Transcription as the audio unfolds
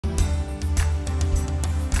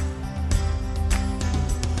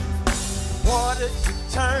water you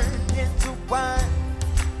turn into wine.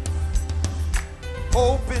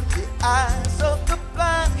 Open the eyes of the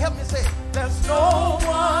blind. Help me say, there's no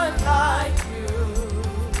one like you.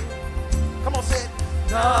 Come on, say it.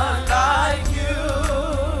 None like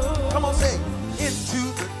you. Come on, say it. Into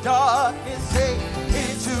the darkness, say,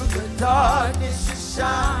 into the darkness you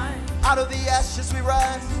shine. Out of the ashes we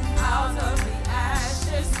rise. Out of the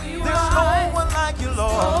ashes we rise. There's no one like you,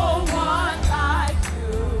 Lord. No one like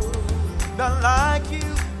you. None like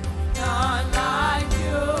you. None like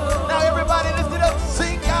you. Now everybody lift it up.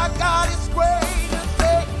 Sing, our God is greater.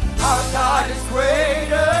 Say, our God is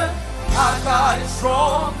greater. Our God is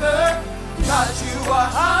stronger. God, you are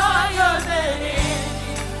higher than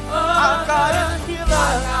any other. Our God is healer.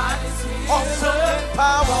 Our God is healer. Awesome in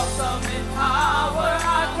power. Awesome in power.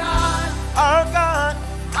 Our God. Our God.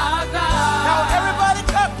 Our God. Now everybody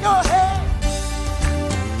clap your hands.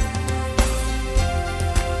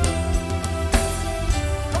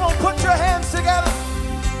 Come on, put your hands together.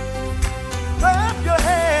 Clap your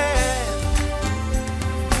hands.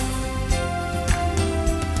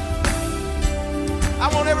 I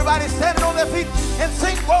want everybody standing on their feet and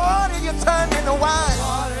sing, water you turn into wine.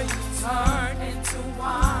 Water you turn into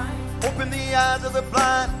wine. Open the eyes of the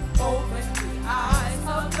blind. Open the eyes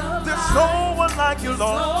of the blind. There's no one like you,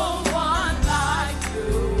 Lord. No one like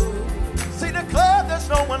you. See, declare there's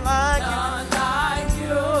no one like None like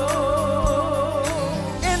you.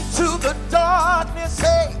 you. Into the darkness,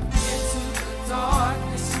 hey. Into the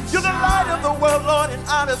darkness you You're the light of the world, Lord, and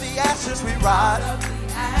out of the ashes we rise. Out of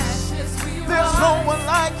the ashes we There's rise. no one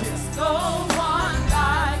like you. There's no one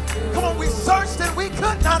like you. Come on, we searched and we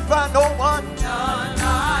could not find no one. None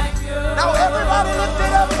like you. Now everybody lift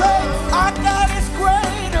it up, say, our God is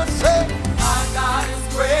greater, say. Our God is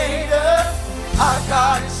greater. Our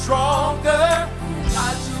God is stronger.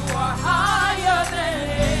 God, you are higher than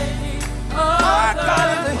any other. Our God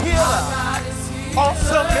is a healer. Our God is healer.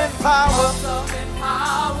 Awesome in power. Awesome in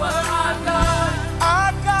power. Our God.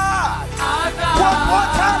 Our God. Our God. One more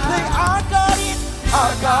time, say, our God is.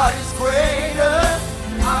 Our God is greater.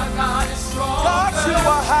 Our God is stronger. God, you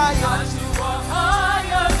are higher. God, you are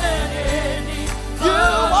higher than any You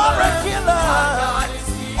are a healer. Our God is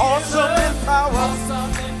healer. Awesome in power.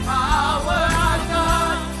 Awesome in power. Our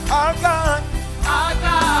God. Our God. Our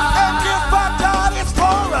God. And if our God is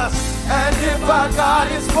for us, and if our God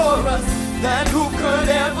is for us, then who could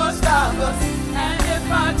ever stop us? And if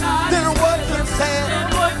our God Then is what with can us, stand? then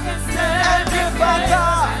what can stand? And if our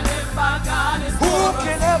God, and if our God is who for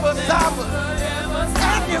can us, ever then stop who us? could ever stop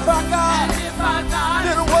And if our God, And if our God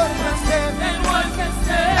then is what with can us, stand? then what can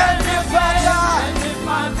stand? And if our God, and if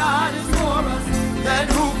our God is for us, then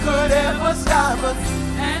who could ever stop us?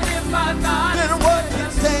 and if our God Then is what with can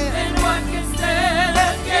us, stand? then what can stand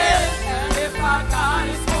again? And if our God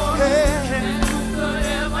is for us, then who could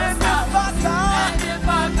ever And stop if our us? God, And if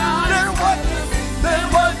our God then is what with us, then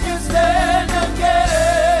what can stand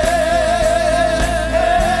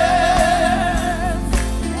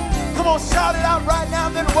again? Come on, shout it out right now,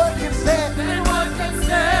 then what can stand? then what can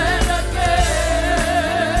stand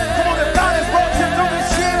again? Come on, if God has brought you through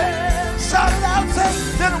this year, shout it out, say,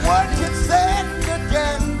 then what can stand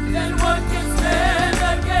again? Then what can stand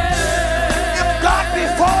again? If God be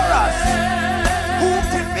for us, who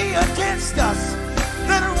can be against us?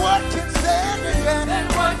 Then what can stand again? Then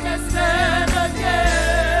what can stand again?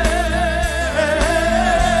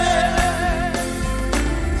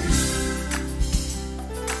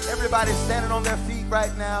 Everybody's standing on their feet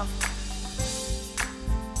right now.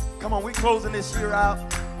 Come on, we're closing this year out.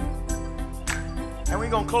 And we're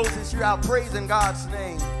going to close this year out praising God's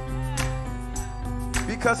name.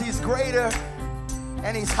 Because he's greater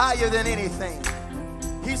and he's higher than anything.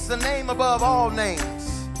 He's the name above all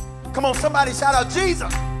names. Come on, somebody shout out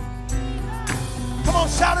Jesus. Come on,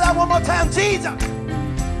 shout it out one more time, Jesus.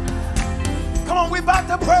 Come on, we're about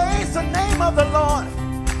to praise the name of the Lord.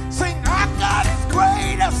 Sing, our God is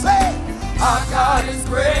greater. Say, Our God is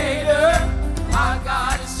greater. Our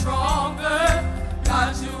God is stronger.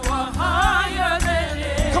 God, you are higher than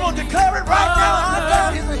it. come on, declare it right now. Our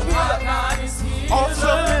God is a Our healer. God is healer.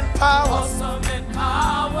 Awesome in power. Awesome in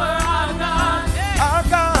power. Our God. Our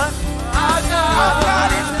God. Our God. Our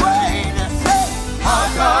God is greater. Say, Our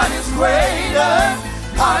God is greater.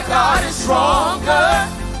 Our God is stronger.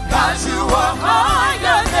 God, you are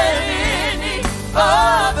higher than any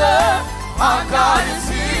other. Our God is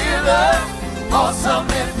healer. Awesome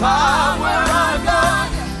in power. Our God.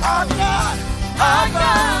 our God. Our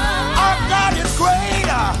God. Our God is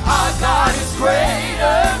greater. Our God is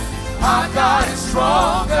greater. Our God is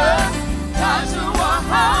stronger. God, you are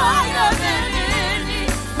higher than any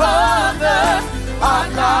other. Our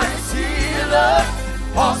God is healer. healer,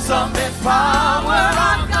 awesome in power,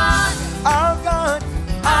 our God, our God,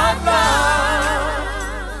 our God.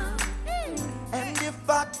 And if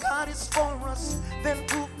our God is for us, then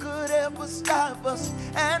who could ever stop us?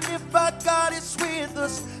 And if our God is with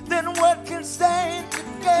us, then what can stand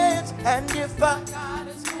against? And if our God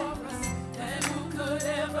is for us, then who could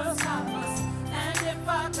ever stop us? And if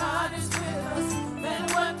our God is with us, then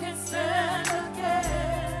what can stand against?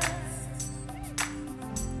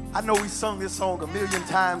 I know we sung this song a million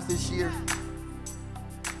times this year,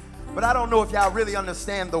 but I don't know if y'all really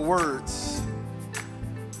understand the words.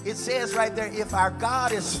 It says right there, if our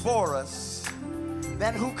God is for us,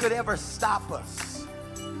 then who could ever stop us?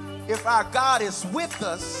 If our God is with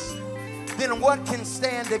us, then what can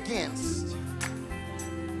stand against?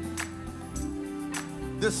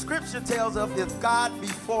 The scripture tells us, if God be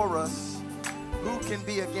for us, who can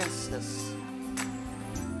be against us?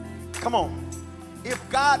 Come on. If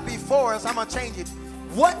God be for us, I'm going to change it.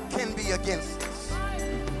 What can be against us?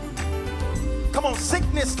 Come on,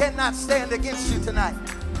 sickness cannot stand against you tonight.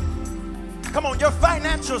 Come on, your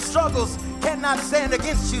financial struggles cannot stand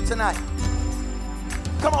against you tonight.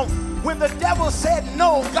 Come on, when the devil said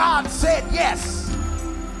no, God said yes.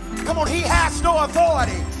 Come on, he has no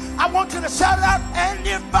authority. I want you to shout it out, and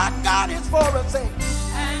if our God is for us, say,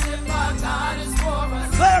 and if our God is for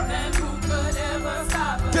us, declare it. Then who could ever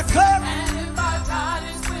stop us? Declare it. And if our God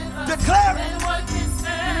is with us, Declare it. then what can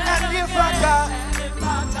stand And if against? our God, And if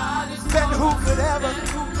our God is then for who us, could ever? then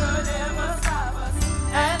who could ever stop us?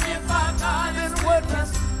 And if our God is with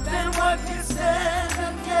us, then what can stand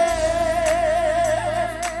against?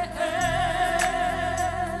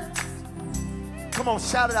 Come on,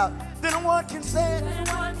 shout it out. Then what can stand? Then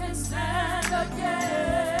what can stand against?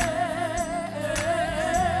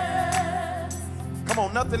 Come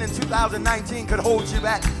on, nothing in 2019 could hold you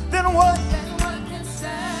back. Then what? Then what can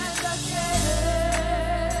stand against?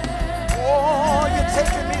 Oh, you're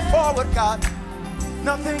taking me forward, God.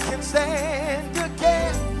 Nothing can stand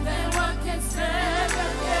again. Then what can stand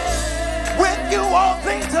against? With you, all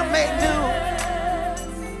things are made new.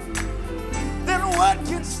 Then what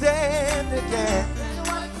can stand again? Then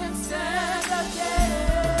what can stand against?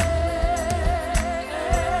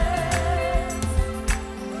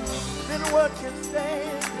 Then what can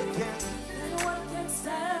stand again? Then what can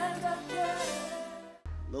stand against?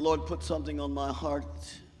 The Lord put something on my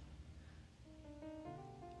heart.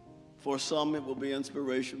 For some, it will be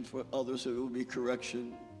inspiration. For others, it will be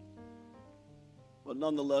correction. But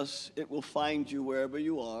nonetheless, it will find you wherever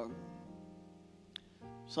you are.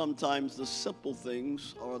 Sometimes the simple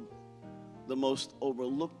things are the most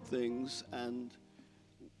overlooked things, and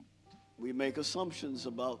we make assumptions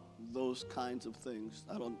about those kinds of things.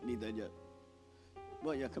 I don't need that yet.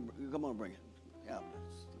 Well, yeah, come on, bring it. Yeah.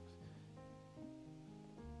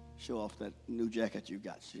 Show off that new jacket you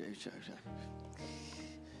got.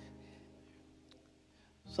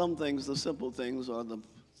 Some things, the simple things, are the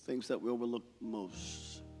things that we overlook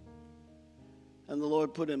most. And the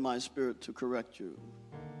Lord put in my spirit to correct you,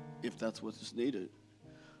 if that's what is needed,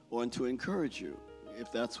 or to encourage you,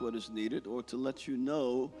 if that's what is needed, or to let you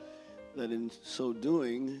know that in so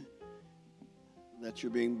doing, that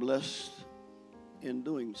you're being blessed in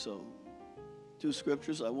doing so. Two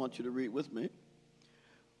scriptures I want you to read with me.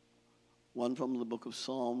 One from the book of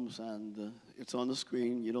Psalms, and it's on the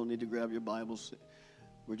screen. You don't need to grab your Bibles.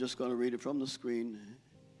 We're just going to read it from the screen.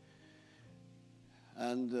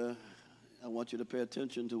 And I want you to pay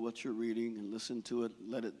attention to what you're reading and listen to it.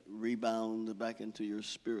 Let it rebound back into your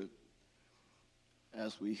spirit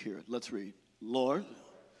as we hear it. Let's read. Lord,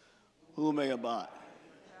 who may abide?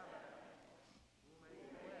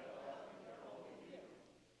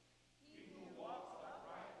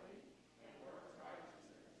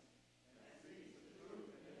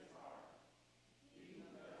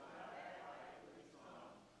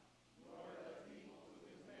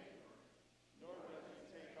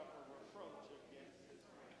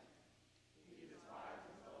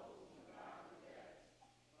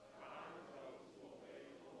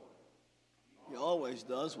 He always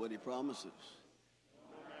does what he promises.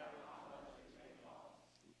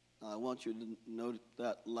 I want you to note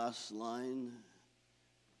that last line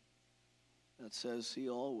that says he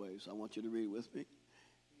always. I want you to read with me.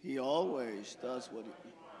 He always does what he...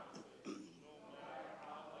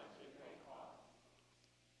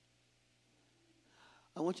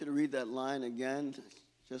 I want you to read that line again,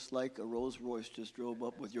 just like a Rolls Royce just drove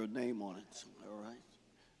up with your name on it. All right?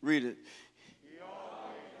 Read it.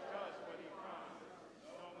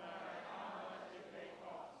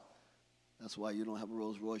 That's why you don't have a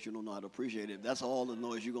Rolls Royce. You don't know how to appreciate it. That's all the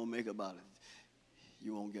noise you're going to make about it.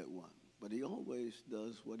 You won't get one. But he always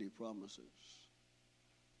does what he promises.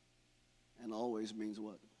 And always means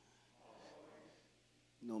what?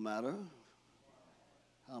 No matter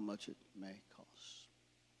how much it may cost.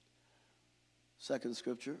 Second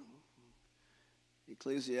scripture,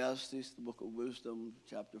 Ecclesiastes, the book of wisdom,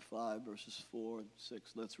 chapter 5, verses 4 and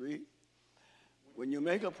 6. Let's read. When you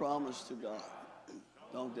make a promise to God,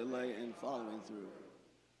 don't delay in following through.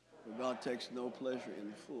 For God takes no pleasure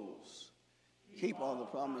in fools. Keep all the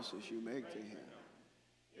promises you make to him.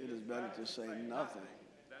 It is better to say nothing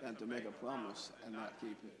than to make a promise and not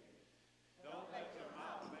keep it. Don't let your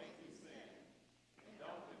mouth make you sin. And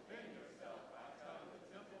don't defend yourself by telling the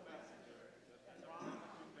temple messenger that the promise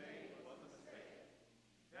you made was a mistake.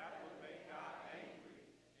 That would make God angry,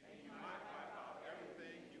 and you might wipe out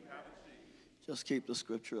everything you have achieved. Just keep the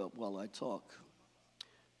scripture up while I talk.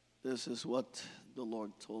 This is what the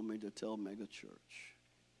Lord told me to tell Mega Church.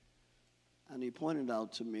 And he pointed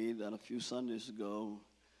out to me that a few Sundays ago,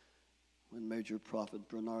 when Major Prophet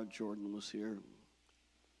Bernard Jordan was here,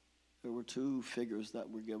 there were two figures that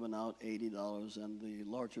were given out, $80, and the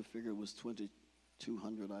larger figure was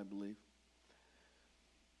 $2,200, I believe.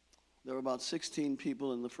 There were about 16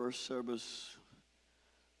 people in the first service,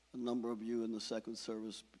 a number of you in the second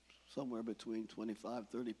service, somewhere between 25,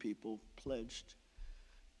 30 people pledged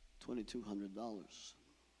 $2,200.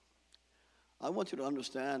 I want you to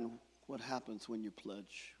understand what happens when you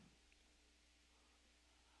pledge.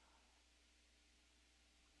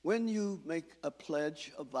 When you make a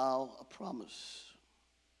pledge, a vow, a promise,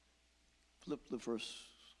 flip the first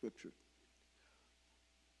scripture.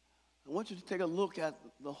 I want you to take a look at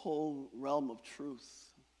the whole realm of truth.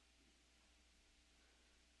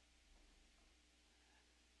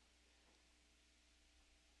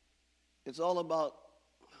 It's all about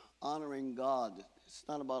honoring God. It's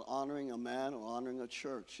not about honoring a man or honoring a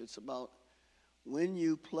church. It's about when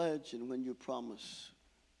you pledge and when you promise.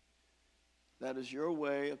 That is your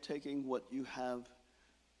way of taking what you have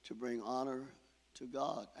to bring honor to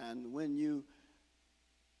God. And when you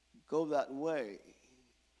go that way,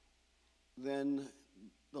 then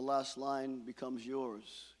the last line becomes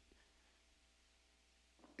yours.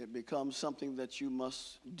 It becomes something that you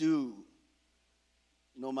must do,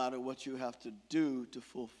 no matter what you have to do to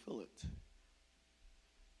fulfill it.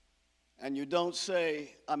 And you don't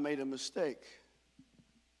say, I made a mistake.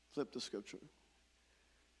 Flip the scripture.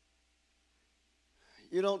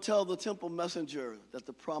 You don't tell the temple messenger that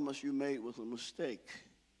the promise you made was a mistake.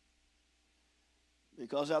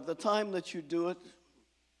 Because at the time that you do it,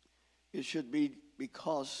 it should be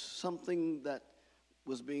because something that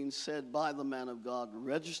was being said by the man of God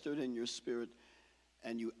registered in your spirit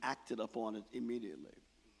and you acted upon it immediately.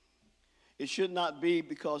 It should not be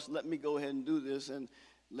because let me go ahead and do this and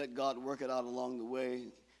let God work it out along the way.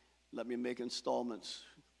 Let me make installments,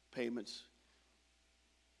 payments,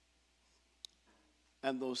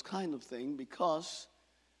 and those kind of things, because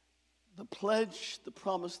the pledge, the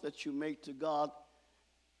promise that you make to God,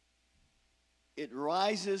 it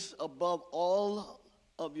rises above all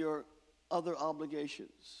of your other obligations.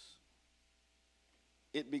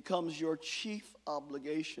 It becomes your chief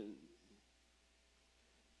obligation.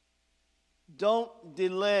 Don't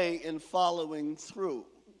delay in following through.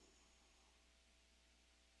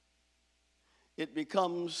 It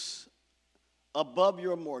becomes above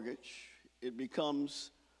your mortgage. It becomes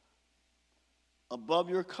above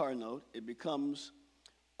your car note. It becomes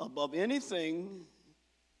above anything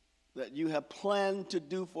that you have planned to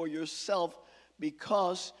do for yourself,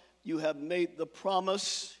 because you have made the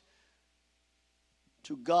promise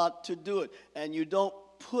to God to do it. And you don't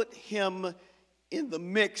put him in the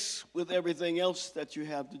mix with everything else that you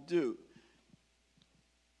have to do.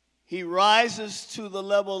 He rises to the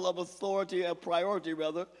level of authority, a priority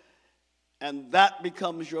rather, and that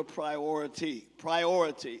becomes your priority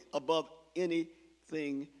above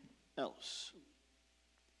anything else.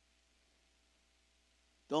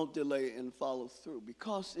 Don't delay and follow through,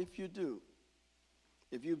 because if you do,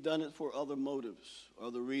 if you've done it for other motives,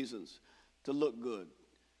 other reasons, to look good,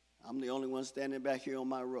 I'm the only one standing back here on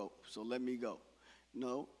my rope, so let me go.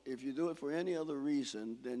 No, if you do it for any other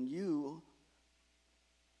reason, then you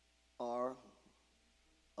are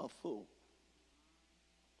a fool.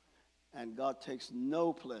 And God takes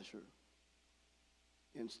no pleasure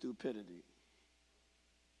in stupidity,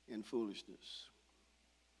 in foolishness.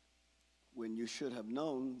 When you should have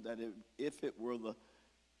known that if it were the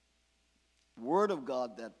Word of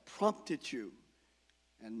God that prompted you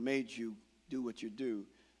and made you do what you do,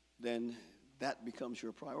 then that becomes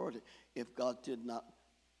your priority. If God did not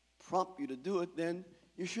prompt you to do it, then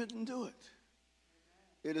you shouldn't do it.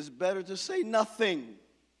 It is better to say nothing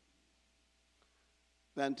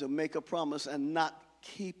than to make a promise and not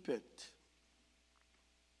keep it.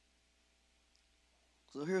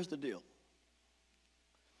 So here's the deal.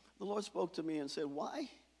 The Lord spoke to me and said, why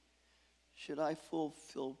should I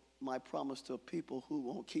fulfill my promise to people who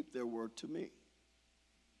won't keep their word to me?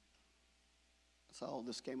 That's how all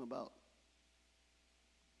this came about.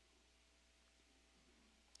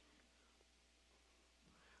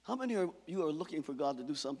 How many of you are looking for God to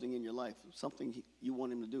do something in your life, something you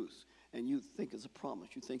want him to do, and you think it's a promise?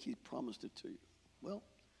 You think he promised it to you. Well,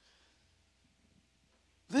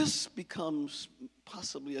 this becomes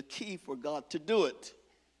possibly a key for God to do it.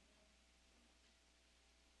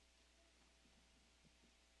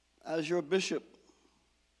 As your bishop,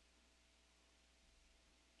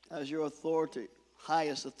 as your authority,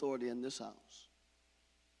 highest authority in this house,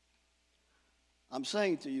 I'm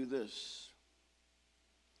saying to you this.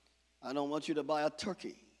 I don't want you to buy a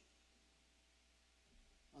turkey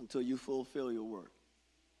until you fulfill your word.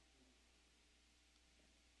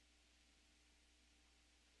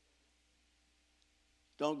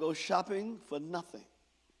 Don't go shopping for nothing.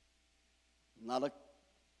 Not a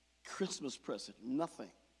Christmas present,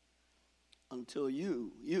 nothing. Until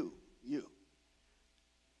you,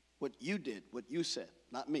 what you did, what you said,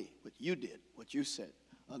 not me, what you did, what you said,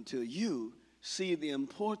 until you see the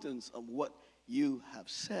importance of what you have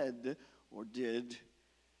said or did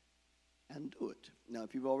and do it. Now,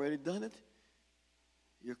 if you've already done it,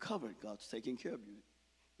 you're covered. God's taking care of you.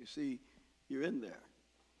 You see, you're in there.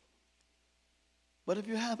 But if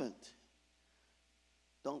you haven't,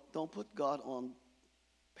 don't put God on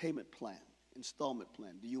payment plan, installment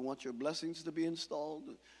plan. Do you want your blessings to be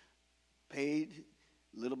installed, paid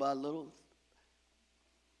little by little,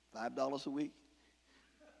 $5 a week?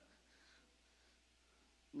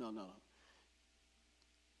 No.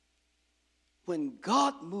 When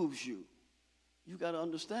God moves you, you got to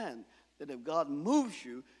understand that if God moves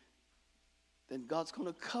you, then God's going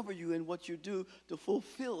to cover you in what you do to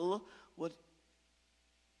fulfill what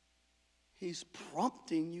he's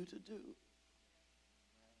prompting you to do.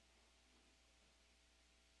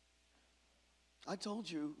 I told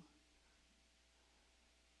you,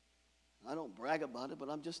 I don't brag about it, but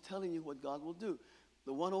I'm just telling you what God will do.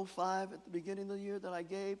 The 105 at the beginning of the year that I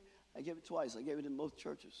gave it twice. I gave it in both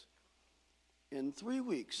churches. In 3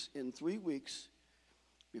 weeks,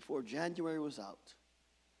 before January was out,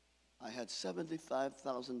 I had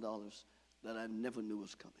 $75,000 that I never knew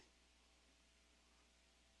was coming.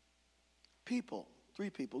 Three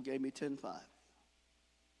people gave me 10.5.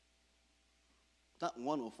 Not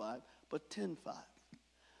 105, but 10.5.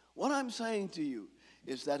 What I'm saying to you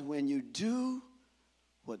is that when you do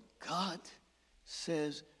what God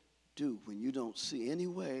says do, when you don't see any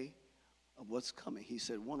way of what's coming. He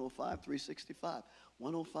said 105, 365.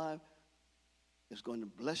 105 is going to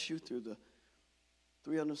bless you through the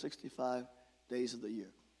 365 days of the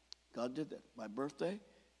year. God did that. My birthday,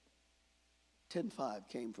 10.5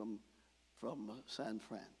 came from San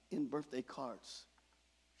Fran in birthday cards,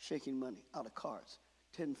 shaking money out of cards,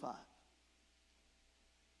 10.5.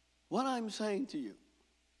 What I'm saying to you,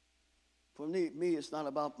 for me, it's not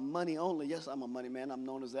about money only. Yes, I'm a money man. I'm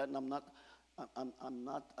known as that, and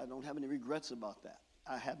I don't have any regrets about that.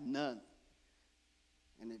 I have none.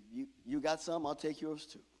 And if you got some, I'll take yours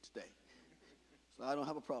too today. So I don't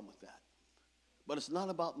have a problem with that. But it's not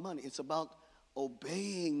about money. It's about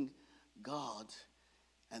obeying God.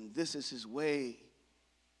 And this is his way.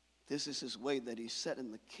 This is his way that he set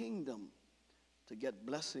in the kingdom to get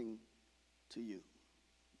blessing to you.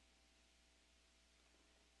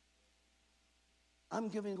 I'm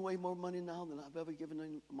giving away more money now than I've ever given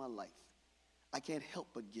in my life. I can't help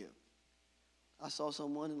but give. I saw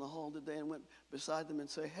someone in the hall today and went beside them and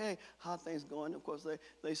said, hey, how are things going? Of course,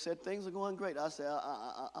 they said, things are going great. I said,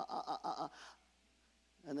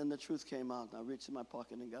 And then the truth came out, and I reached in my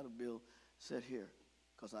pocket and got a bill, said, here,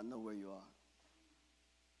 because I know where you are.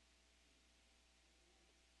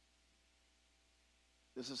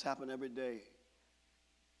 This has happened every day.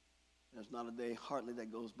 There's not a day hardly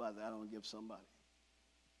that goes by that I don't give somebody.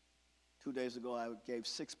 2 days ago, I gave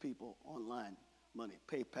 6 people online money,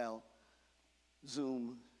 PayPal,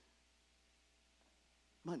 Zoom,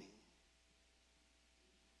 money.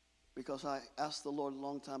 Because I asked the Lord a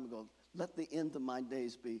long time ago, let the end of my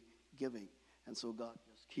days be giving. And so God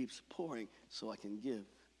just keeps pouring so I can give.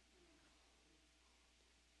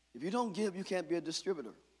 If you don't give, you can't be a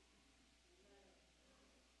distributor.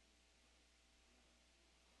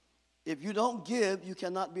 If you don't give, you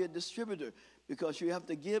cannot be a distributor, because you have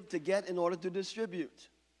to give to get in order to distribute.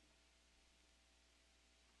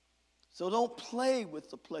 So don't play with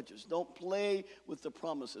the pledges. Don't play with the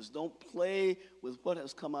promises. Don't play with what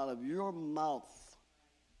has come out of your mouth.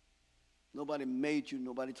 Nobody made you.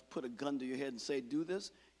 Nobody put a gun to your head and say, do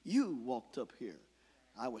this. You walked up here.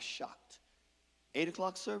 I was shocked. 8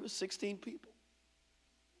 o'clock service, 16 people.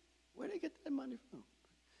 Where did they get that money from?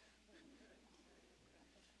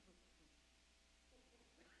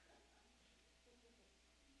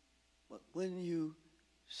 But when you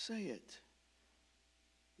say it,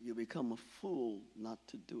 you become a fool not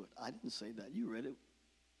to do it. I didn't say that. You read it.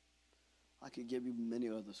 I could give you many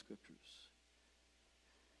other scriptures.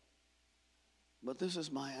 But this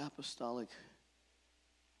is my apostolic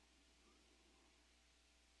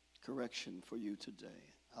correction for you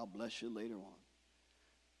today. I'll bless you later on.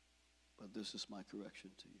 But this is my correction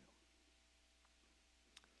to you.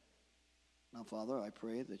 Now, Father, I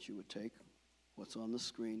pray that you would take what's on the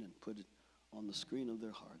screen and put it on the screen of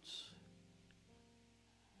their hearts.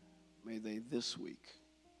 May they this week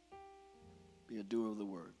be a doer of the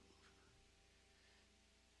word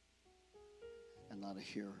and not a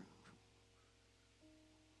hearer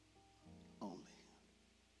only.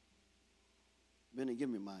 Benny, give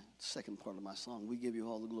me my second part of my song. We give you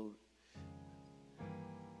all the glory.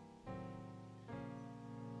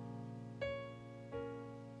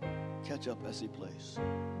 Catch up as he plays.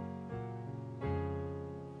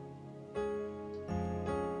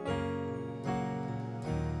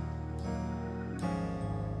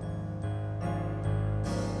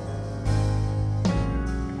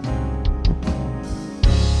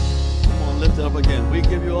 Come on, lift it up again. We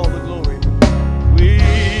give you all the glory. We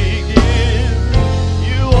give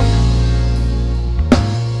you all.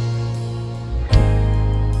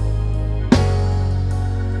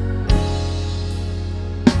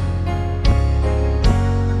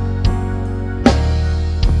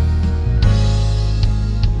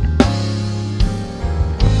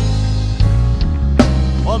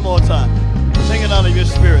 One more time. Sing it out of your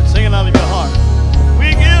spirit. Sing it out of your heart.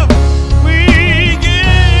 We give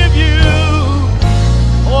you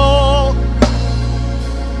all.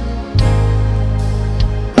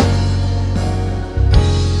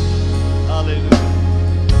 Hallelujah.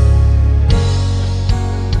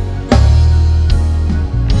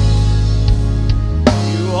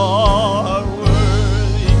 You are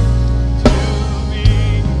worthy to be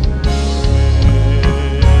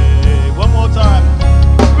praised. One more time.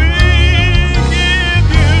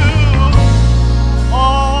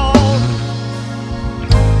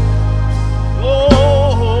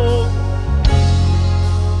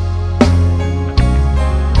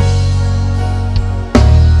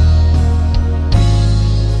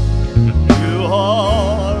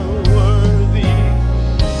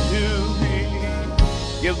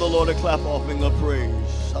 Lord, a clap offering of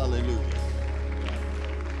praise. Hallelujah.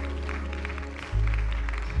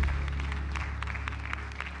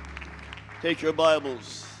 Take your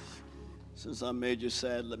Bibles. Since I made you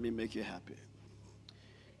sad, let me make you happy.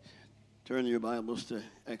 Turn your Bibles to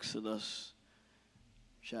Exodus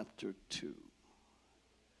chapter 2.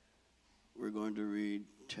 We're going to read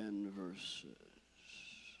 10 verses.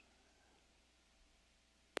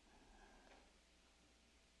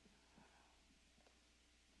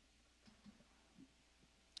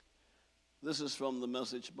 This is from the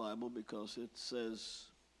Message Bible because it says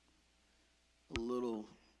a little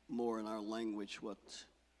more in our language what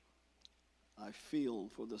I feel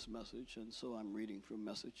for this message, and so I'm reading from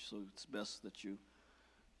Message, so it's best that you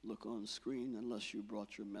look on screen unless you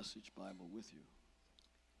brought your Message Bible with you.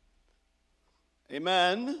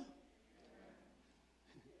 Amen?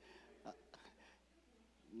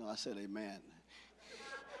 No, I said amen.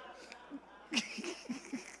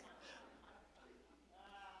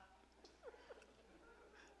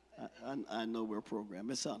 I know we're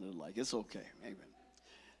programmed. It sounded like it's okay. Amen.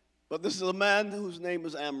 But this is a man whose name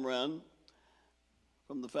is Amram,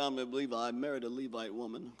 from the family of Levi, married a Levite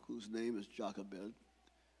woman whose name is Jochebed.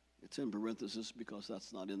 It's in parentheses because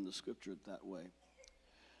that's not in the scripture that way.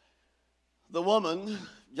 The woman,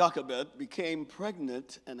 Jochebed, became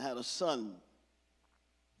pregnant and had a son.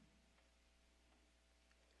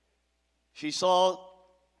 She saw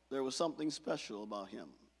there was something special about him.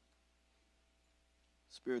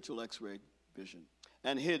 Spiritual X-ray vision,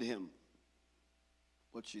 and hid him.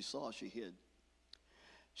 What she saw, she hid.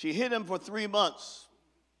 She hid him for 3 months.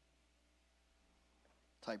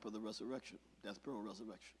 Type of the resurrection, death, burial,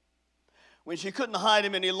 resurrection. When she couldn't hide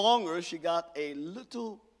him any longer, she got a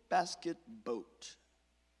little basket boat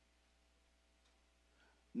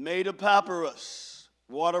made of papyrus,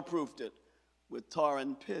 waterproofed it with tar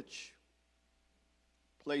and pitch,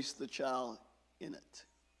 placed the child in it.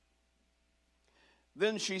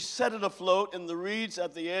 Then she set it afloat in the reeds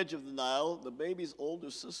at the edge of the Nile. The baby's older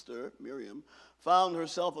sister, Miriam, found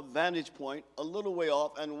herself a vantage point a little way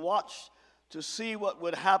off and watched to see what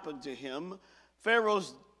would happen to him,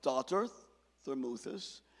 Pharaoh's daughter,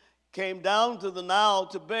 Thermuthis, came down to the Nile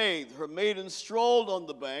to bathe. Her maidens strolled on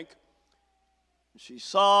the bank. She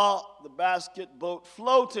saw the basket boat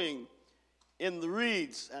floating in the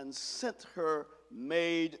reeds and sent her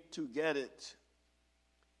maid to get it.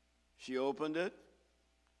 She opened it,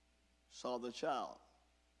 saw the child,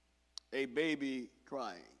 a baby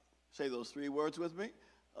crying. Say those three words with me.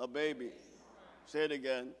 A baby. Say it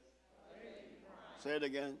again. Say it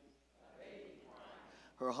again.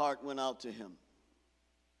 Her heart went out to him.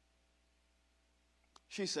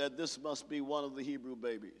 She said, "This must be one of the Hebrew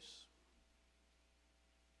babies."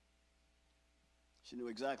 She knew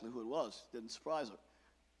exactly who it was. Didn't surprise her.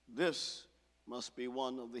 This must be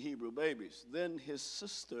one of the Hebrew babies. Then his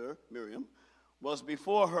sister, Miriam, was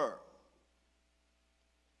before her.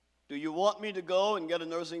 "Do you want me to go and get a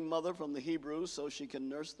nursing mother from the Hebrews so she can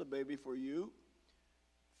nurse the baby for you?"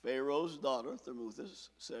 Pharaoh's daughter, Thermuthis,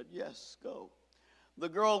 said, "Yes, go." The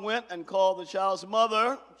girl went and called the child's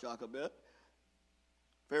mother, Jochebed.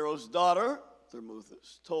 Pharaoh's daughter,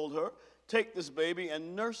 Thermuthis, told her, "Take this baby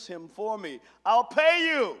and nurse him for me. I'll pay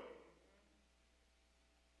you."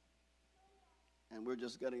 And we're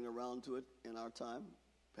just getting around to it in our time,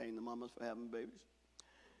 paying the mamas for having babies.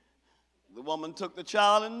 The woman took the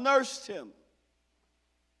child and nursed him.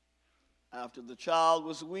 After the child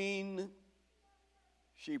was weaned,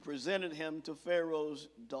 she presented him to Pharaoh's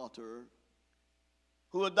daughter,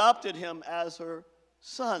 who adopted him as her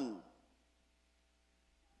son.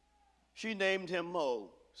 She named him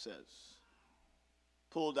Moses,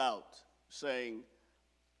 pulled out, saying,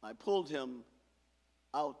 "I pulled him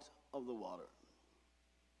out of the water."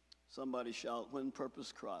 Somebody shout, "When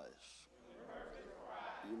purpose cries."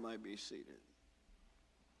 You might be seated.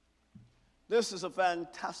 This is a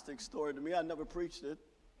fantastic story to me. I never preached it.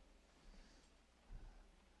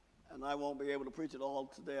 And I won't be able to preach it all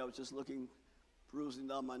today. I was just perusing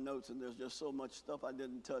down my notes, and there's just so much stuff I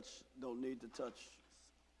didn't touch, don't need to touch.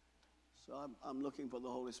 So I'm looking for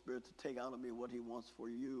the Holy Spirit to take out of me what he wants for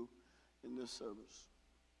you in this service.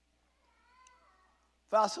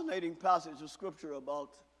 Fascinating passage of scripture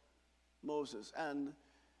about Moses. And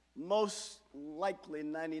most likely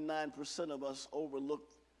 99% of us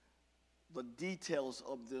overlook the details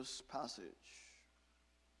of this passage.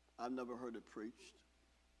 I've never heard it preached.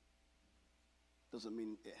 Doesn't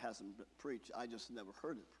mean it hasn't been preached. I just never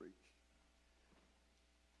heard it preached.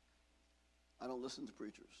 I don't listen to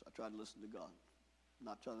preachers. I try to listen to God. I'm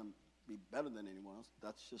not trying to be better than anyone else.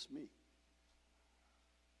 That's just me.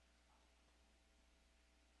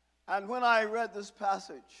 And when I read this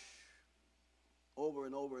passage over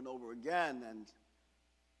and over and over again and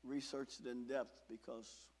researched it in depth,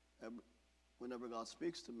 because whenever God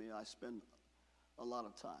speaks to me, I spend a lot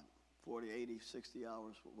of time, 40, 80, 60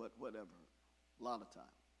 hours, whatever, a lot of time.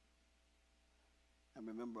 And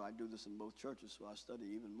remember, I do this in both churches, so I study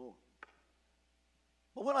even more.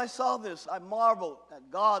 But when I saw this, I marveled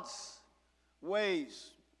at God's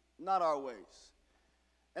ways, not our ways.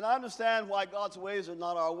 And I understand why God's ways are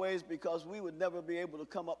not our ways, because we would never be able to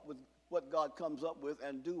come up with what God comes up with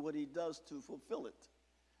and do what he does to fulfill it.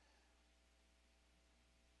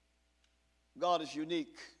 God is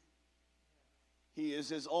unique. He is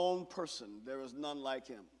his own person. There is none like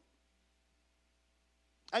him.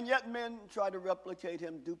 And yet men try to replicate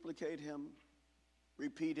him, duplicate him,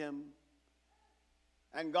 repeat him.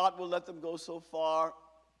 And God will let them go so far,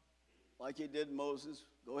 like he did Moses.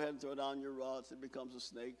 Go ahead and throw down your rods. It becomes a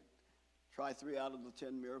snake. Try 3 out of the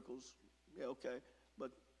 10 miracles. Yeah, okay.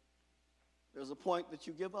 But there's a point that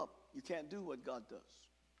you give up. You can't do what God does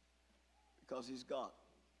because he's God.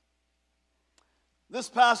 This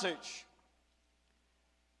passage,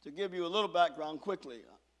 to give you a little background quickly,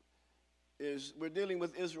 is we're dealing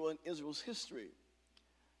with Israel and Israel's history.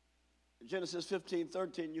 Genesis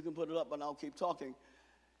 15:13, you can put it up and I'll keep talking,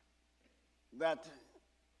 that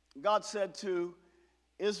God said to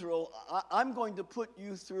Israel, I'm going to put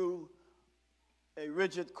you through a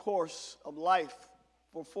rigid course of life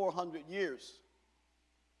for 400 years.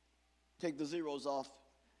 Take the zeros off.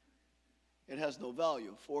 It has no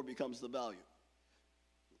value. 4 becomes the value.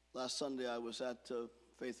 Last Sunday I was at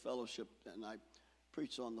Faith Fellowship and I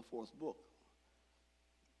preached on the 4th book.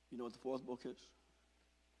 You know what the 4th book is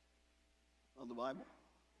of the Bible?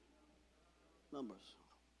 Numbers.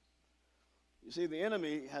 You see, the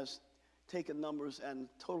enemy has taken numbers and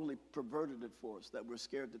totally perverted it for us, that we're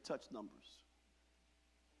scared to touch numbers.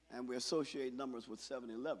 And we associate numbers with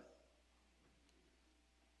 7-Eleven.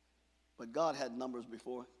 But God had numbers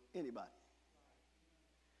before anybody.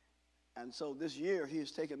 And so this year, he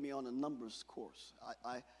has taken me on a numbers course.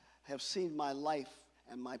 I have seen my life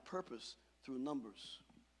and my purpose through numbers.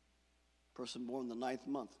 Person born the 9th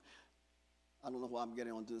month. I don't know why I'm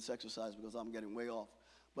getting onto this exercise because I'm getting way off.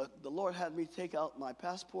 But the Lord had me take out my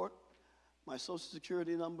passport, my social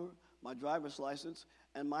security number, my driver's license,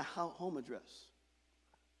 and my home address.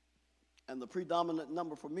 And the predominant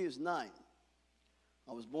number for me is 9.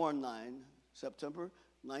 I was born 9, September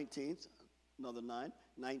 19th, another 9,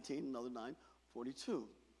 19, another 9, 42.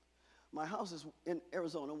 My house is in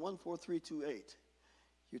Arizona, 14328.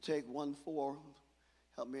 You take 14,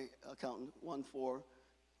 help me, accountant, 14,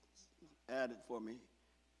 add it for me,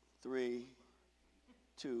 3,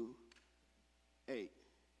 2, 8,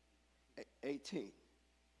 18.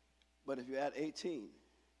 But if you add 18,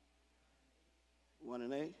 1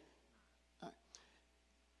 and 8, all right.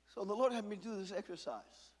 So the Lord had me do this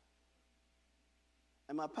exercise.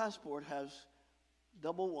 And my passport has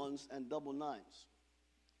double ones and double nines.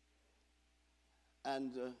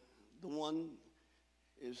 And the one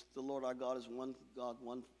is the Lord our God is one God,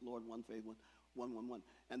 one Lord, one faith, one.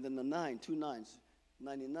 And then the 9, 2 nines,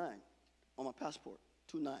 99 on my passport,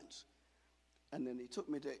 2 nines. And then he took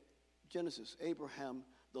me to Genesis. Abraham,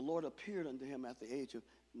 the Lord appeared unto him at the age of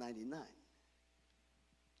 99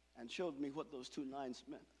 and showed me what those 2 nines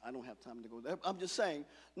meant. I don't have time to go there. I'm just saying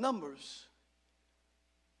numbers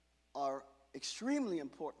are extremely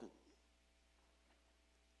important.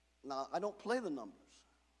 Now, I don't play the numbers.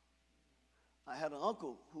 I had an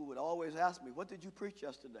uncle who would always ask me, what did you preach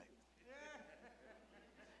yesterday?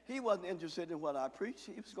 He wasn't interested in what I preached.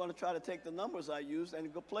 He was going to try to take the numbers I used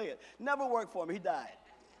and go play it. Never worked for him. He died.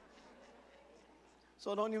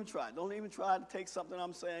 So don't even try. Don't even try to take something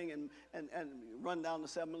I'm saying and run down to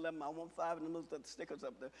 7-Eleven. I want 5 and move the stickers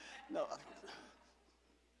up there. No.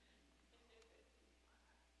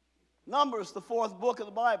 Numbers, the 4th book of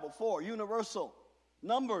the Bible. 4, universal.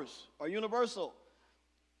 Numbers are universal.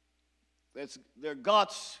 They're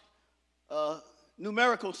God's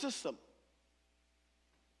numerical system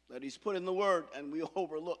that he's put in the Word and we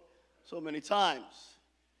overlook so many times.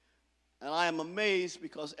 And I am amazed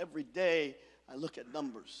because every day I look at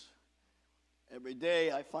numbers. Every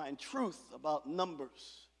day I find truth about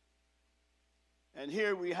numbers. And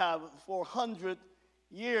here we have 400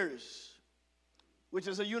 years, which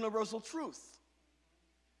is a universal truth,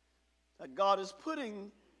 that God is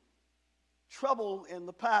putting trouble in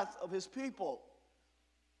the path of his people.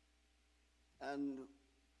 And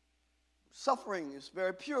suffering is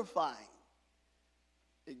very purifying.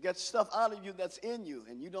 It gets stuff out of you that's in you,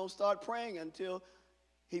 and you don't start praying until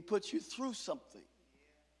he puts you through something.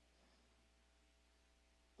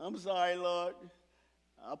 I'm sorry, Lord.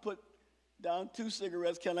 I put down 2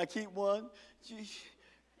 cigarettes. Can I keep one?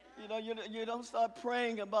 You know, you don't start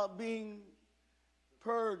praying about being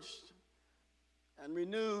purged and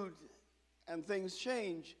renewed and things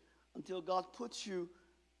change until God puts you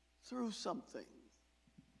through something.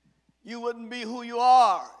 You wouldn't be who you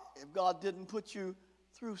are if God didn't put you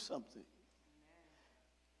through something.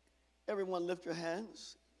 Everyone lift your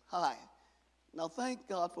hands high. Now thank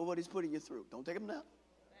God for what he's putting you through. Don't take them down.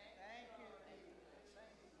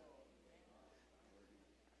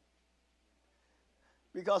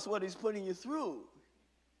 Because what he's putting you through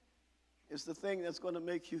is the thing that's going to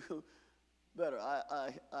make you better.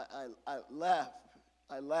 I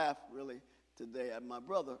laugh really today at my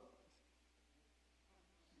brother.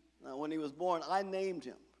 Now, when he was born, I named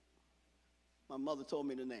him. My mother told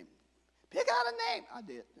me to name him. Pick out a name. I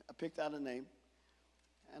did. I picked out a name,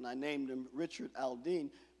 and I named him Richard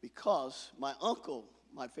Aldine because my uncle,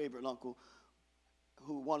 my favorite uncle,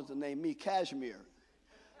 who wanted to name me Cashmere.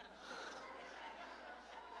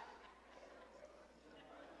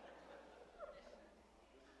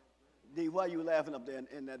 D, why are you laughing up there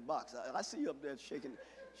in that box? I see you up there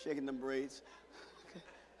shaking them braids.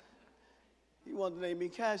 He wanted to name me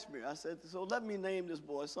Cashmere. I said, so let me name this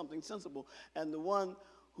boy something sensible. And the one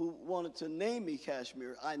who wanted to name me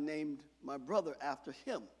Cashmere, I named my brother after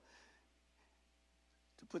him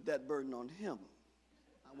to put that burden on him.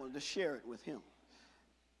 I wanted to share it with him.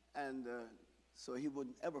 And so he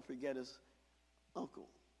wouldn't ever forget his uncle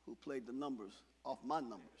who played the numbers off my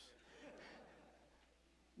numbers.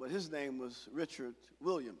 But his name was Richard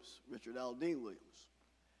Williams, Richard Aldine Williams.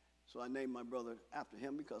 So I named my brother after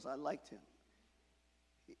him because I liked him.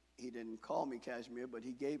 He didn't call me Cashmere, but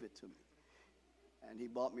he gave it to me. And he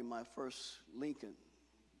bought me my first Lincoln,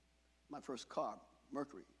 my first car,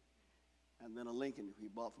 Mercury. And then a Lincoln he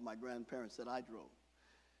bought for my grandparents that I drove.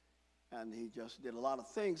 And he just did a lot of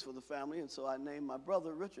things for the family, and so I named my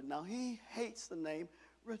brother Richard. Now, he hates the name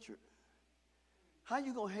Richard. How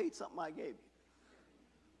you going to hate something I gave you?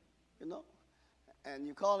 You know? And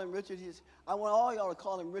you call him Richard, I want all y'all to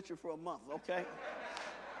call him Richard for a month, okay?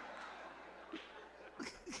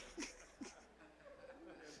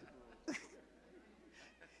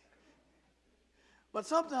 But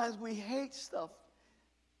sometimes we hate stuff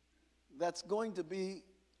that's going to be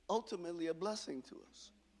ultimately a blessing to us.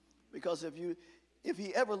 Because if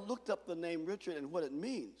he ever looked up the name Richard and what it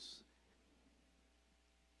means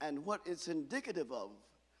and what it's indicative of,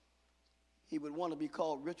 he would want to be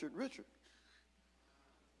called Richard Richard.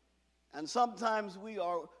 And sometimes we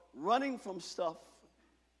are running from stuff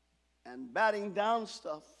and batting down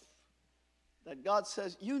stuff that God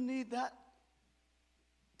says, you need that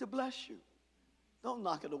to bless you. Don't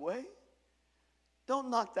knock it away.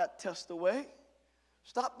 Don't knock that test away.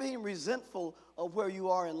 Stop being resentful of where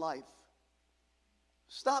you are in life.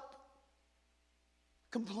 Stop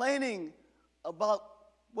complaining about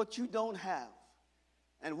what you don't have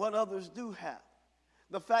and what others do have.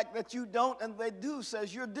 The fact that you don't and they do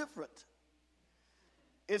says you're different.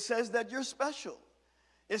 It says that you're special.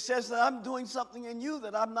 It says that I'm doing something in you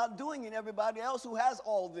that I'm not doing in everybody else who has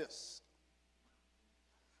all this.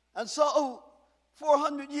 And so,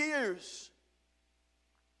 400 years,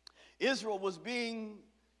 Israel was being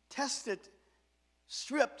tested,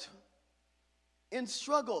 stripped, in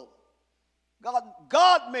struggle.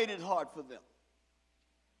 God made it hard for them.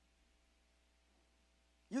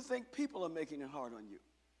 You think people are making it hard on you.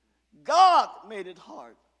 God made it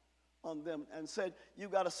hard on them and said,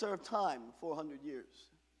 you've got to serve time 400 years.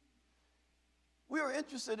 We were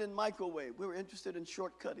interested in microwave. We were interested in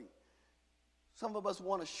shortcutting. Some of us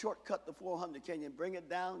want to shortcut the 400. Can you bring it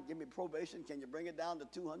down? Give me probation. Can you bring it down to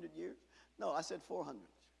 200 years? No, I said 400.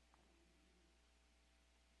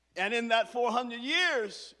 And in that 400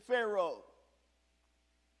 years, Pharaoh,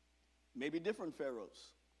 maybe different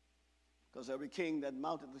pharaohs, because every king that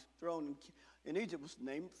mounted the throne in Egypt was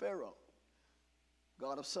named Pharaoh,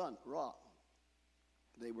 god of sun, Ra.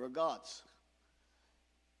 They were gods.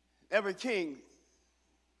 Every king,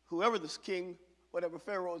 whoever this king, whatever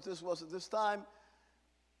Pharaoh this was at this time,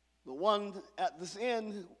 the one at this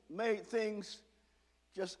end made things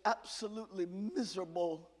just absolutely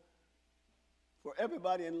miserable for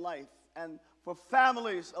everybody in life. And for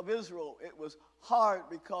families of Israel, it was hard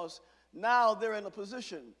because now they're in a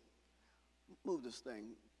position. Move this thing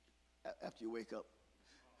after you wake up.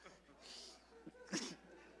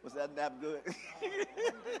 Was that nap good?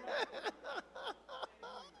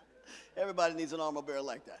 Everybody needs an armor bearer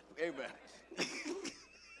like that. Everybody.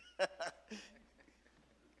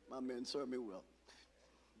 My man served me well.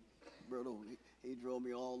 Berto, he drove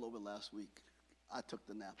me all over last week. I took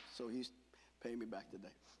the nap, so he's paying me back today.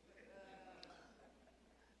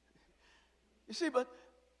 You see, but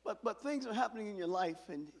things are happening in your life,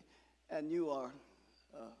 and you are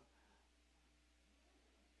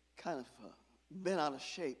kind of bent out of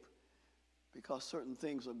shape because certain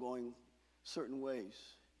things are going certain ways.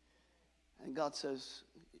 And God says,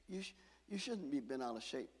 you shouldn't be bent out of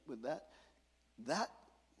shape with that. That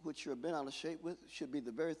which you're bent out of shape with should be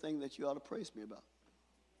the very thing that you ought to praise me about.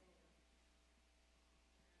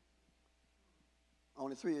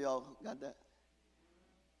 Only 3 of y'all got that?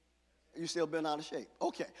 You still been out of shape?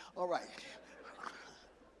 Okay, all right.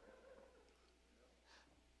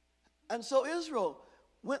 And so Israel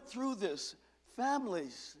went through this.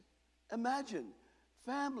 Families, imagine,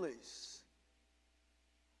 families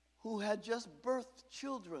who had just birthed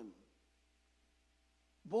children,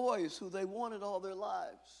 boys who they wanted all their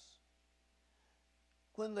lives.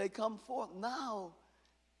 When they come forth, now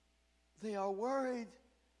they are worried,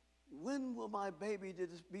 when will my baby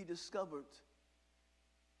be discovered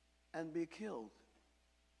and be killed?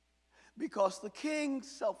 Because the king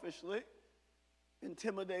selfishly,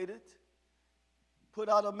 intimidated, put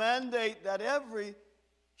out a mandate that every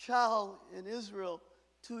child in Israel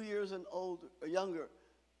 2 years and older or younger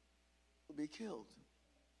will be killed.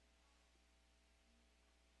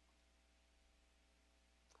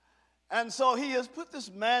 And so he has put this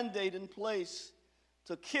mandate in place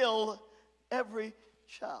to kill every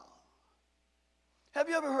child. Have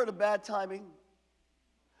you ever heard of bad timing?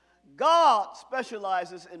 God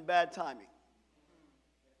specializes in bad timing.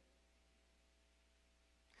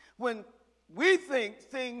 When we think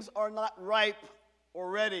things are not ripe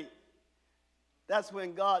or ready, that's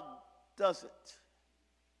when God does it.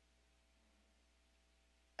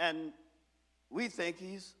 And we think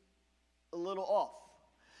he's a little off.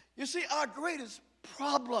 You see, our greatest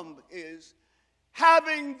problem is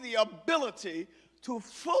having the ability to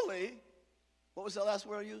fully, what was the last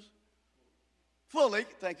word I used? Fully,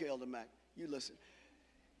 thank you, Elder Mac. You listen.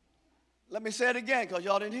 Let me say it again because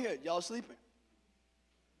y'all didn't hear it. Y'all sleeping.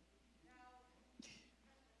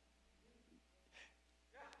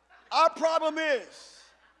 Our problem is,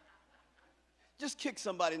 just kick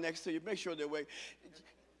somebody next to you, make sure they're awake.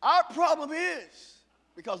 Our problem is,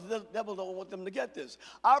 because the devil don't want them to get this,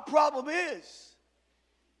 our problem is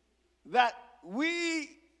that we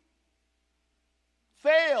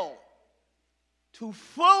fail to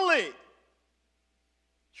fully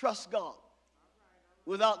trust God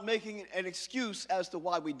without making an excuse as to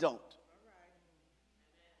why we don't.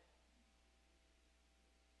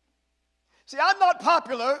 See, I'm not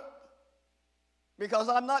popular because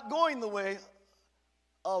I'm not going the way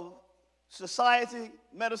of society,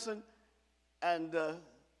 medicine, and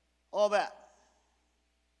all that.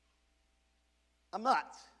 I'm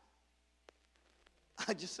not.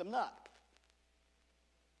 I just am not.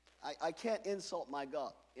 I can't insult my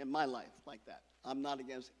God in my life like that. I'm not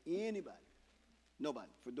against anybody,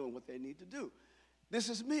 nobody, for doing what they need to do. This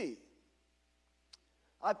is me.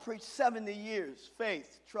 I preached 70 years,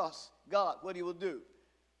 faith, trust God, what he will do.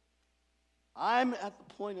 I'm at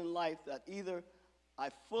the point in life that either I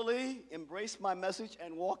fully embrace my message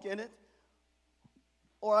and walk in it,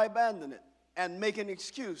 or I abandon it and make an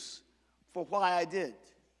excuse for why I did.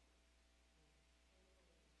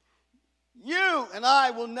 You and I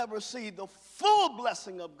will never see the full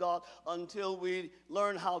blessing of God until we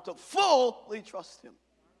learn how to fully trust him.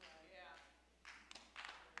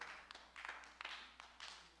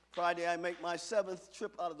 Friday, I make my 7th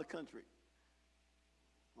trip out of the country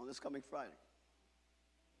on this coming Friday.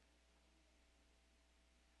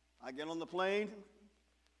 I get on the plane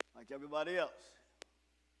like everybody else.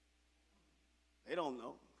 They don't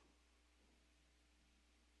know.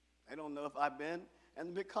 They don't know if I've been. And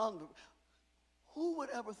the big who would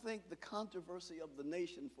ever think the controversy of the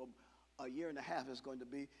nation for a year and a half is going to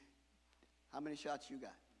be, how many shots you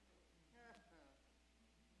got?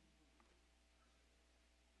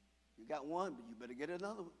 You got one, but you better get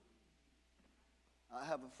another one. I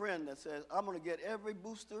have a friend that says, I'm going to get every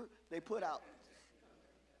booster they put out.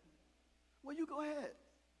 Well, you go ahead.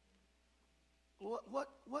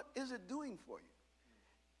 What is it doing for you?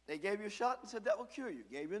 They gave you a shot and said that will cure you.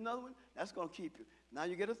 Gave you another one, that's going to keep you. Now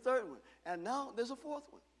you get a third one, and now there's a fourth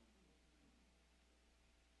one.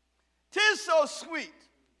 'Tis so sweet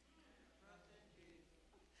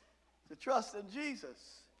to trust in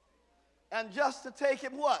Jesus and just to take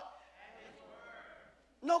him what?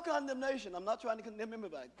 No condemnation. I'm not trying to condemn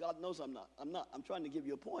anybody. God knows I'm not. I'm trying to give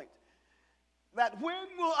you a point. That when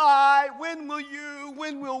will I, when will you,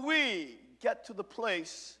 when will we get to the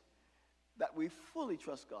place that we fully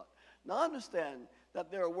trust God? Now understand that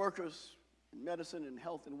there are workers in medicine and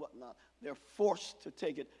health and whatnot. They're forced to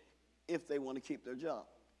take it if they want to keep their job.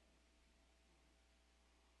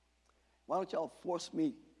 Why don't y'all force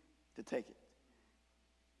me to take it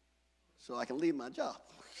so I can leave my job?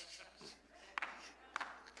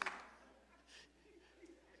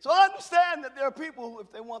 So I understand that there are people who,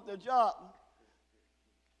 if they want their job,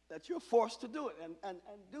 that you're forced to do it and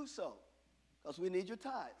do so because we need your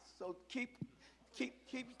tithes. So keep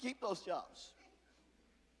those jobs.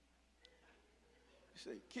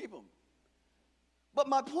 You see, keep them. But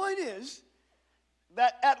my point is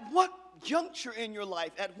that at what juncture in your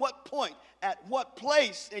life, at what point, at what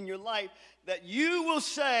place in your life that you will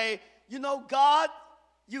say, you know, God,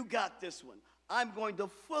 you got this one. I'm going to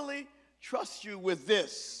fully trust you with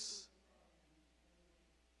this.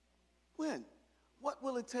 When? What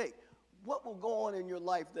will it take? What will go on in your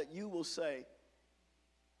life that you will say,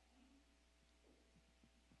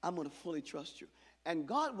 I'm going to fully trust you? And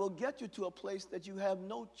God will get you to a place that you have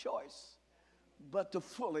no choice but to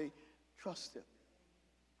fully trust him.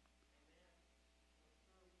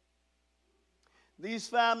 These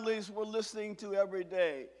families were listening to every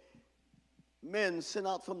day men sent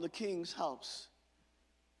out from the king's house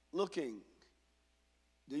looking.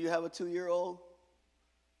 Do you have a 2-year-old?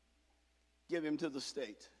 Give him to the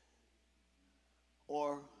state.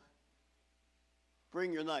 Or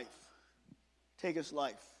bring your knife. Take his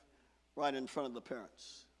life right in front of the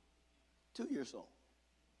parents. 2 years old.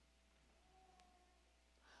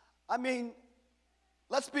 I mean,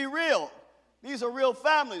 let's be real. These are real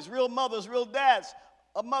families, real mothers, real dads.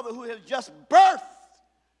 A mother who has just birthed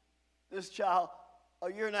this child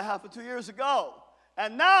a year and a half or 2 years ago.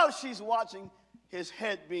 And now she's watching his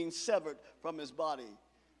head being severed from his body.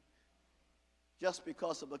 Just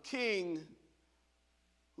because of a king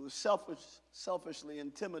who's selfishly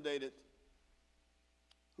intimidated,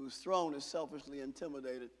 whose throne is selfishly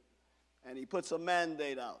intimidated, and he puts a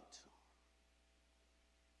mandate out.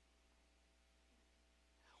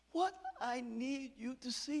 What I need you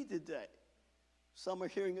to see today, some are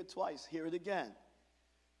hearing it twice, hear it again,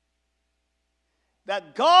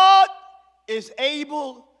 that God is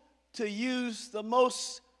able to use the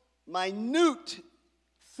most minute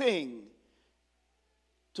thing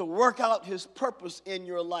to work out his purpose in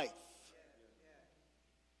your life.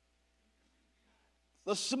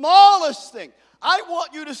 The smallest thing. I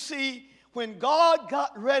want you to see when God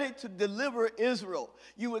got ready to deliver Israel,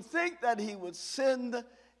 you would think that he would send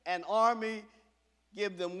an army,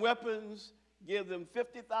 give them weapons, give them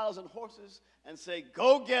 50,000 horses, and say,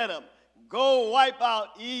 go get them. Go wipe out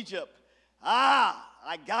Egypt. Ah,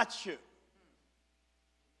 I got you.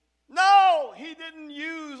 No, he didn't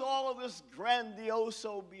use all of this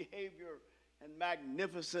grandioso behavior and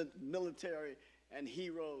magnificent military and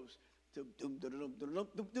heroes to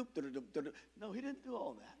no, he didn't do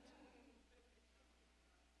all that.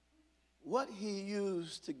 What he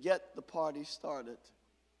used to get the party started,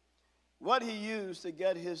 what he used to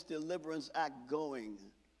get his deliverance act going,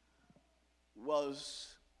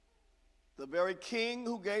 was the very king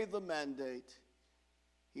who gave the mandate.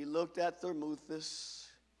 He looked at Thermuthis,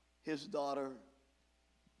 his daughter,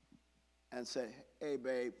 and said, hey,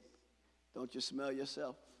 babe, don't you smell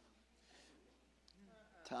yourself?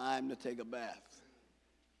 Time to take a bath.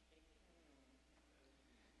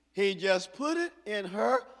 He just put it in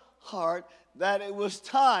her heart that it was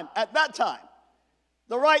time, at that time,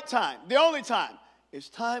 the right time, the only time. It's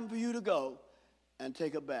time for you to go and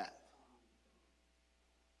take a bath.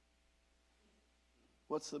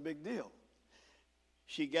 What's the big deal?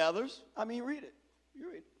 She gathers, read it. You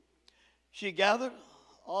read it. She gathered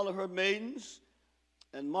all of her maidens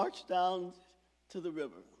and marched down to the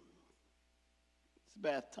river. It's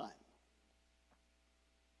bath time.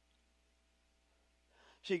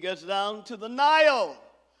 She gets down to the Nile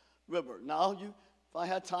River. Now, if I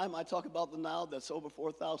had time, I'd talk about the Nile. That's over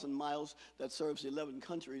 4,000 miles, that serves 11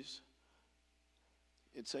 countries.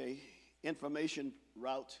 It's a information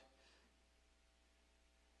route.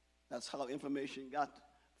 That's how information got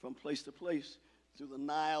from place to place through the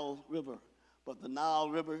Nile River. But the Nile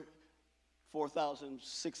River,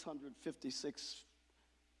 4,656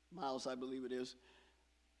 miles, I believe it is,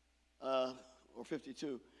 or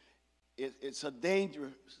 52. It's a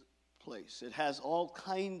dangerous place. It has all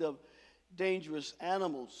kind of dangerous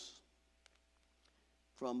animals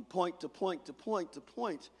from point to point to point to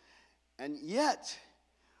point. And yet,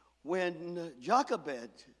 when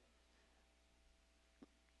Jochebed,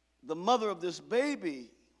 the mother of this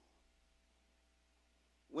baby,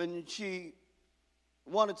 when she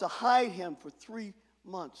wanted to hide him for 3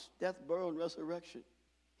 months, death, burial, and resurrection,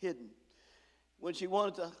 hidden. When she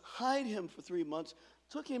wanted to hide him for 3 months,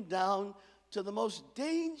 took him down to the most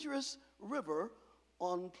dangerous river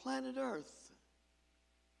on planet Earth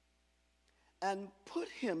and put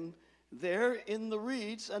him there in the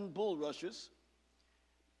reeds and bulrushes,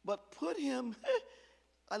 but put him,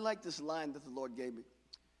 I like this line that the Lord gave me.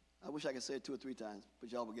 I wish I could say it 2 or 3 times,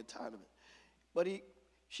 but y'all will get tired of it. But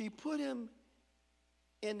she put him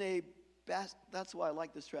in a basket. That's why I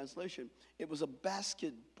like this translation. It was a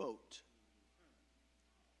basket boat.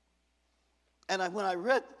 And when I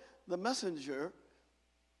read The Messenger,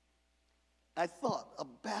 I thought, a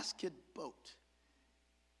basket boat.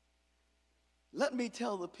 Let me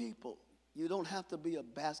tell the people, you don't have to be a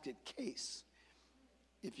basket case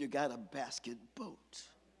if you got a basket boat.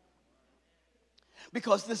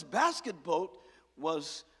 Because this basket boat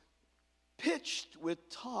was pitched with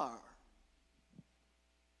tar,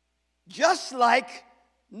 just like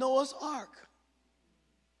Noah's Ark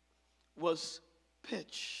was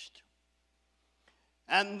pitched.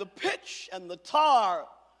 And the pitch and the tar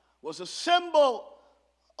was a symbol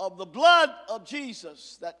of the blood of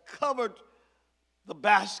Jesus that covered the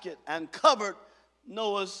basket and covered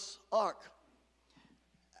Noah's Ark.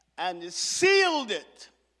 And it sealed it.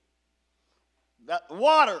 That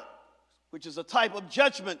water, which is a type of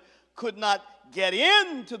judgment, could not get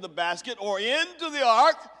into the basket or into the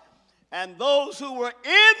ark. And those who were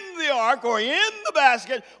in the ark or in the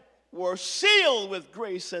basket were sealed with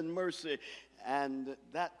grace and mercy. And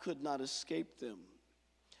that could not escape them.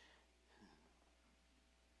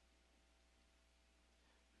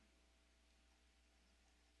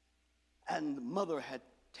 And the mother had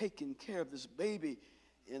taken care of this baby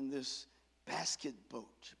in this basket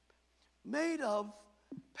boat made of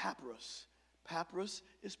papyrus. Papyrus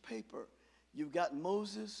is paper. You've got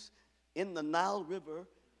Moses in the Nile River,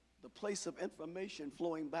 the place of information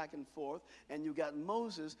flowing back and forth, and you got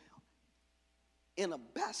Moses in a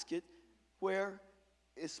basket where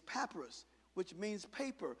it's papyrus, which means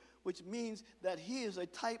paper, which means that he is a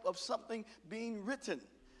type of something being written.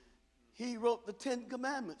 He wrote the 10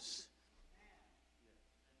 Commandments.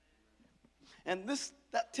 And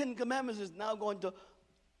that 10 Commandments is now going to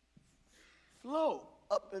flow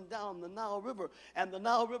up and down the Nile River. And the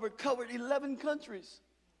Nile River covered 11 countries.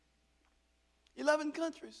 11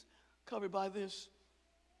 countries covered by this.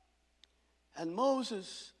 And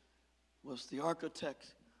Moses was the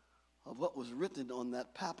architect of what was written on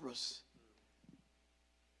that papyrus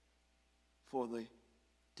for the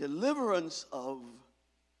deliverance of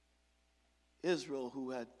Israel,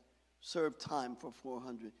 who had served time for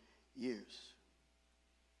 400 years.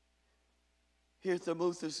 Here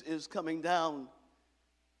Thammuthis is coming down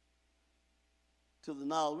to the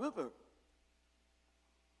Nile River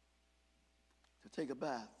to take a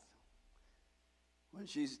bath. When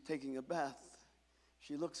she's taking a bath,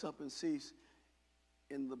 she looks up and sees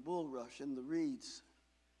in the bulrush, in the reeds,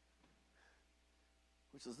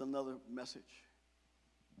 which is another message,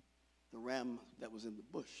 the ram that was in the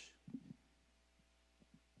bush,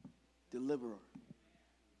 deliverer.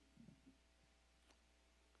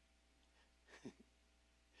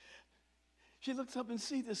 She looks up and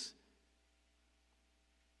sees this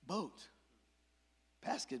boat,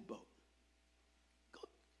 basket boat.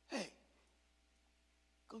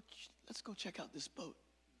 Let's go check out this boat.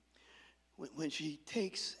 When she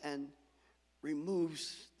takes and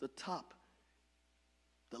removes the top,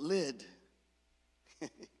 the lid,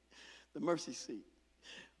 the mercy seat.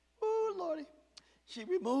 Oh, Lordy. She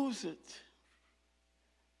removes it.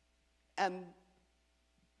 And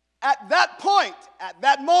at that point, at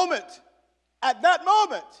that moment,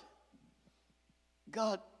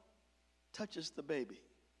 God touches the baby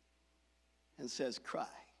and says, cry.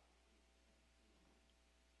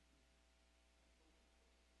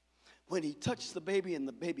 When he touches the baby and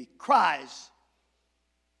the baby cries,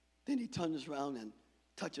 then he turns around and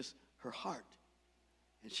touches her heart.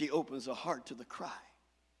 And she opens her heart to the cry.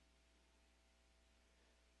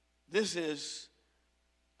 This is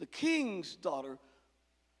the king's daughter,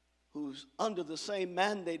 who's under the same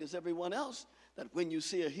mandate as everyone else, that when you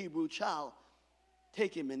see a Hebrew child,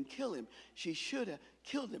 take him and kill him. She should have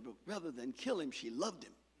killed him, but rather than kill him, she loved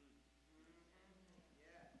him.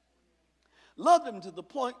 Loved him to the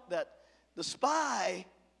point that the spy,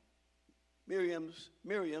 Miriam,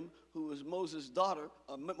 who was Moses' daughter,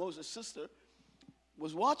 Moses' sister,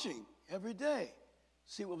 was watching every day,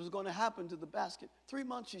 see what was going to happen to the basket. 3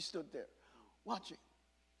 months she stood there watching.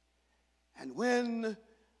 And when the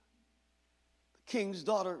king's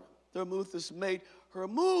daughter, Thammuthis, made her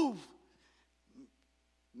move,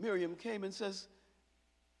 Miriam came and says,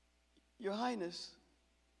 Your Highness,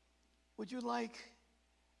 would you like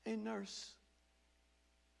a nurse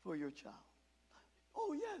for your child?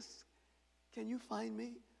 Oh, yes. Can you find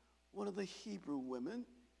me one of the Hebrew women?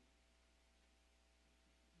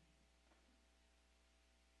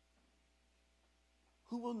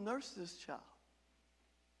 Who will nurse this child?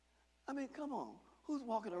 I mean, come on. Who's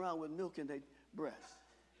walking around with milk in their breast?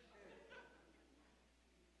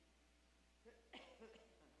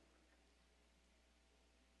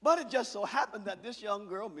 But it just so happened that this young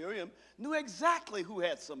girl, Miriam, knew exactly who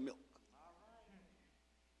had some milk.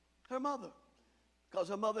 Her mother, because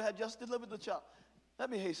her mother had just delivered the child. Let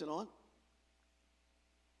me hasten on.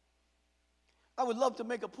 I would love to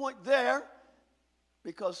make a point there,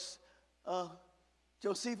 because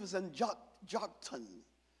Josephus and Joktan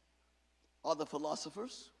are the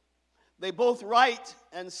philosophers. They both write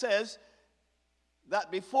and says that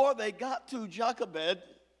before they got to Jochebed,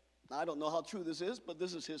 I don't know how true this is, but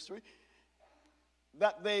this is history,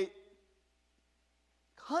 that they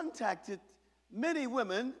contacted many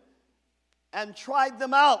women and tried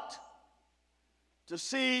them out to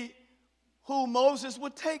see who Moses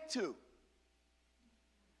would take to.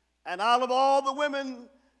 And out of all the women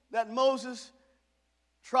that Moses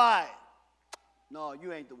tried, no,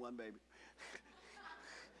 you ain't the one, baby.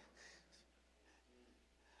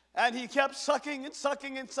 And he kept sucking and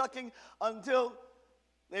sucking and sucking until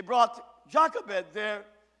they brought Jochebed there.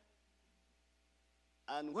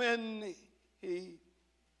 And when he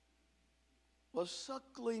was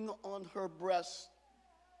suckling on her breast,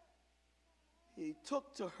 he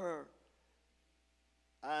took to her,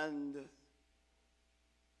 and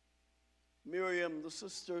Miriam, the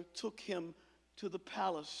sister, took him to the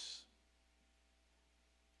palace,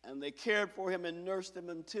 and they cared for him and nursed him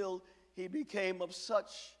until he became of such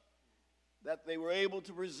that they were able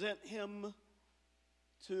to present him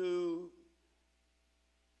to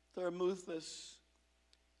Thammuthis,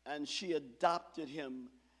 and she adopted him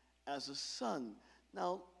as a son.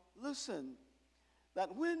 Now, listen,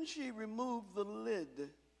 that when she removed the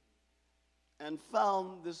lid and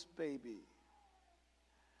found this baby,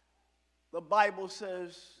 the Bible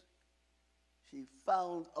says she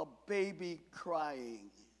found a baby crying.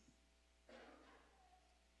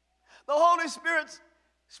 The Holy Spirit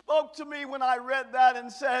spoke to me when I read that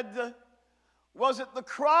and said, was it the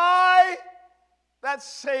cry that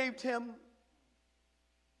saved him?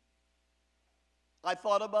 I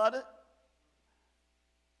thought about it.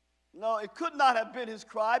 No, it could not have been his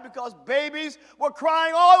cry because babies were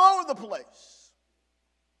crying all over the place.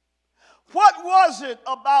 What was it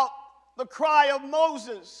about the cry of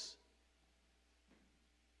Moses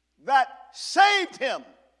that saved him?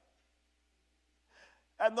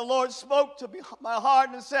 And the Lord spoke to my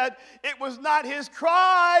heart and said, it was not his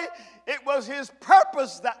cry, it was his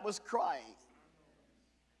purpose that was crying.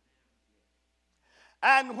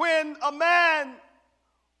 And when a man,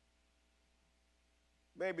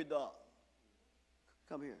 baby doll,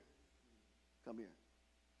 come here, come here,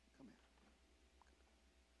 come here.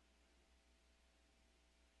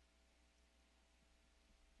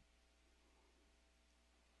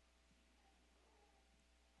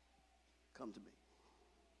 Come to me.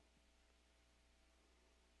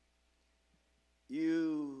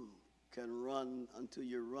 You can run until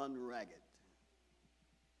you run ragged.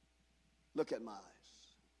 Look at my eyes.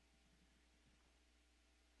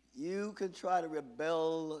 You can try to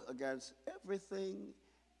rebel against everything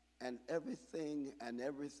and everything and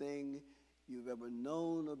everything you've ever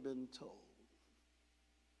known or been told.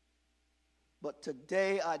 But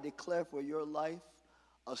today I declare for your life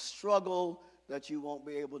a struggle that you won't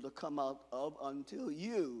be able to come out of until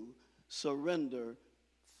you surrender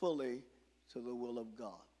fully to the will of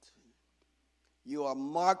God. You are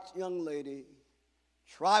marked, young lady.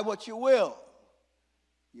 Try what you will.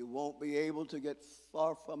 You won't be able to get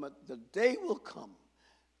far from it. The day will come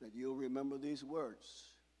that you'll remember these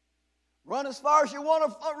words. Run as far as you want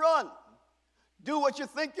to run. Do what you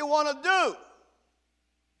think you want to do.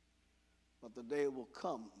 But the day will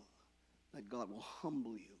come that God will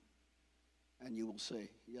humble you and you will say,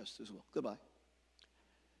 yes, this will. Goodbye.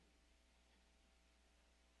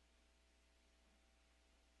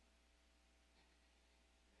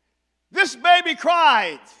 This baby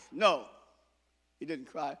cried. No, he didn't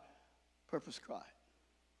cry. Purpose cried.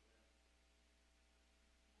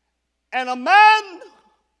 And a man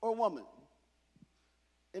or woman,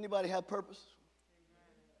 anybody have purpose?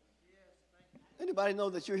 Anybody know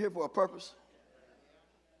that you're here for a purpose?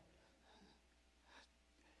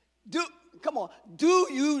 Come on. Do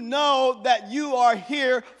you know that you are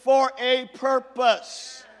here for a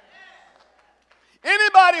purpose?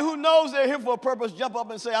 Anybody who knows they're here for a purpose, jump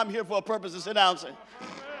up and say, I'm here for a purpose, and sit down and say.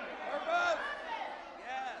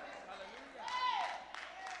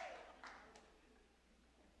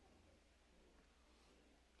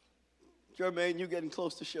 Jermaine, you're getting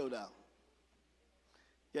close to showdown.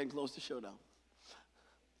 Getting close to showdown.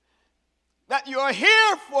 That you are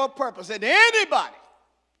here for a purpose. And anybody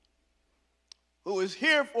who is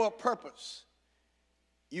here for a purpose,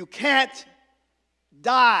 you can't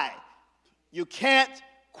die. You can't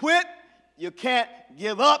quit. You can't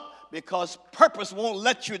give up because purpose won't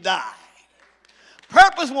let you die.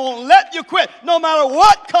 Purpose won't let you quit. No matter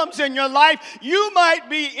what comes in your life, you might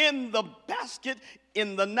be in the basket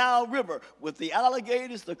in the Nile River with the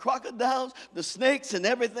alligators, the crocodiles, the snakes, and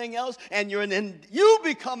everything else, and you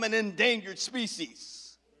become an endangered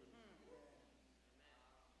species.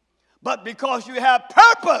 But because you have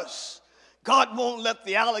purpose, God won't let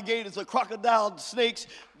the alligators, the crocodiles, the snakes,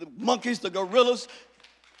 the monkeys, the gorillas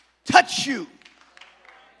touch you.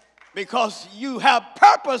 Because you have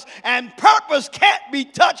purpose, and purpose can't be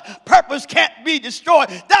touched. Purpose can't be destroyed.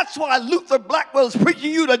 That's why Luther Blackwell is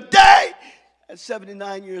preaching you today at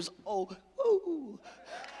 79 years old. Ooh.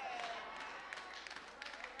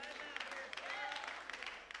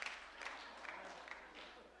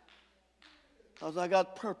 Because I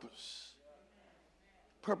got purpose.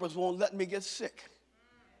 Purpose won't let me get sick.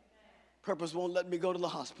 Purpose won't let me go to the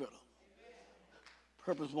hospital.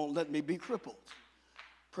 Purpose won't let me be crippled.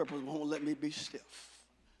 Purpose won't let me be stiff.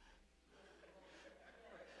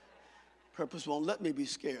 Purpose won't let me be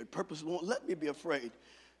scared. Purpose won't let me be afraid.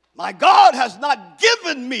 My God has not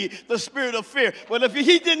given me the spirit of fear. But if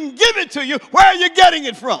he didn't give it to you, where are you getting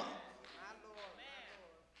it from?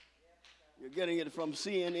 You're getting it from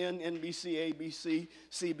CNN, NBC, ABC,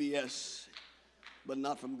 CBS, but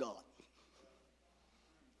not from God.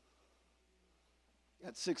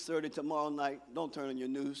 At 6:30 tomorrow night, don't turn on your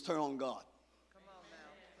news, turn on God.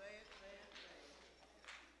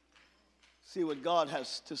 See what God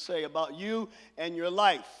has to say about you and your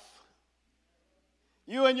life.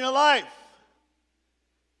 You and your life.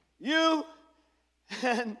 You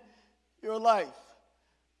and your life.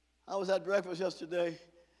 I was at breakfast yesterday,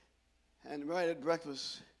 and right at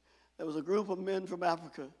breakfast, there was a group of men from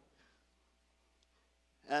Africa,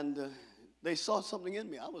 and they saw something in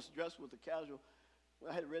me. I was dressed with a casual,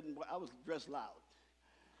 I had written, I was dressed loud.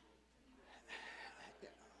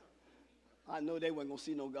 I know they weren't going to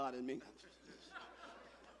see no God in me.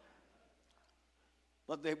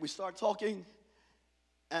 But we start talking,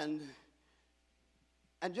 And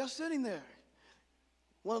just sitting there,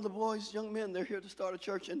 one of the boys, young men, they're here to start a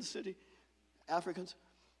church in the city, Africans.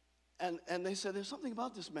 And they said, there's something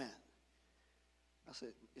about this man. I said,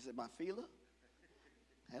 is it my feeler?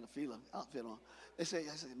 I had a feeler outfit on. I said,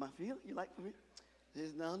 my feeler? You like me? He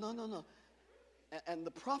said, no. And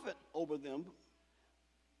the prophet over them,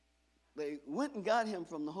 they went and got him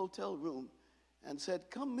from the hotel room and said,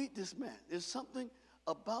 come meet this man. There's something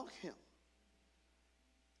about him.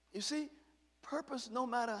 You see, purpose, no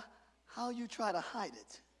matter how you try to hide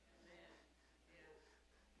it,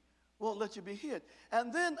 won't let you be hid.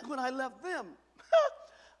 And then when I left them,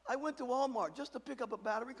 I went to Walmart just to pick up a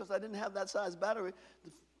battery because I didn't have that size battery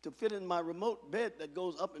to fit in my remote bed that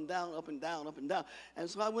goes up and down, up and down, up and down. And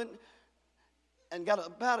so I went and got a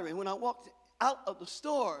battery. When I walked out of the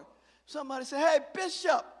store, somebody said, hey,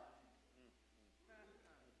 Bishop.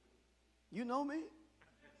 You know me?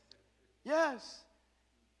 Yes.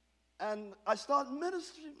 And I started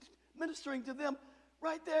ministering to them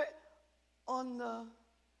right there on the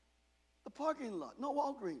parking lot. No,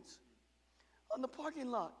 Walgreens. On the parking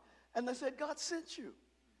lot. And they said, God sent you.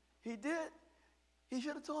 He did. He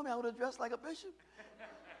should have told me I would have dressed like a bishop.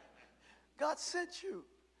 God sent you.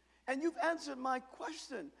 And you've answered my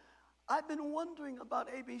question. I've been wondering about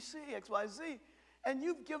ABC, XYZ, and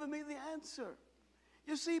you've given me the answer.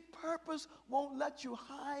 You see, purpose won't let you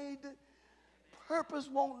hide. Purpose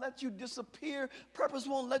won't let you disappear. Purpose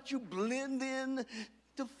won't let you blend in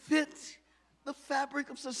to fit the fabric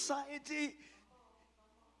of society.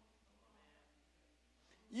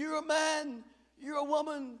 You're a man, you're a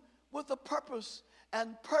woman with a purpose,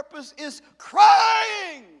 and purpose is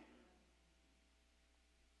crying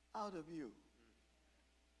out of you.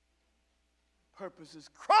 Purpose is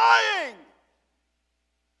crying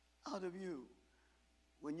out of you.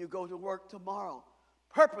 When you go to work tomorrow,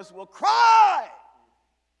 purpose will cry.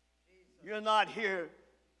 You're not here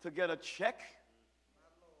to get a check.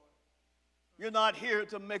 You're not here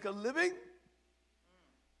to make a living.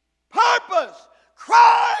 Purpose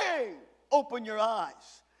crying. Open your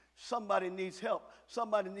eyes. Somebody needs help.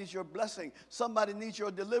 Somebody needs your blessing. Somebody needs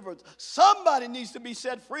your deliverance. Somebody needs to be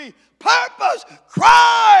set free. Purpose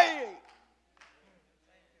crying.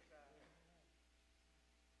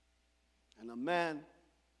 And a man,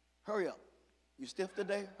 hurry up. You stiff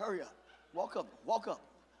today? Hurry up. Walk up. Walk up.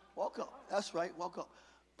 Walk up. That's right. Walk up.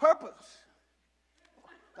 Purpose.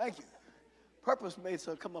 Thank you. Purpose made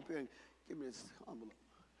her come up here and give me this envelope.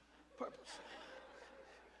 Purpose.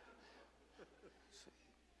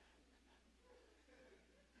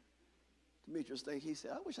 Demetrius think he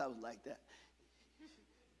said, I wish I was like that.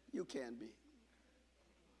 You can be.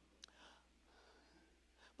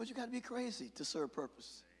 But you got to be crazy to serve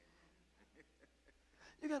purpose.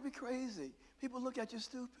 You got to be crazy. People look at you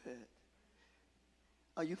stupid.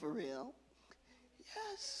 Are you for real?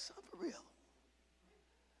 Yes, I'm for real.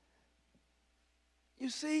 You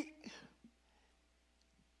see,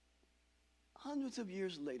 hundreds of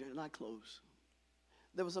years later, and I close,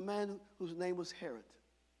 there was a man whose name was Herod.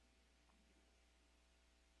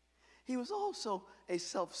 He was also a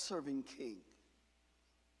self-serving king.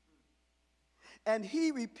 And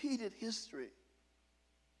he repeated history.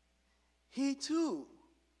 He too,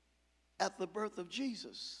 at the birth of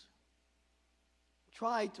Jesus,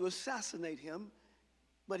 tried to assassinate him,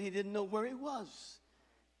 but he didn't know where he was.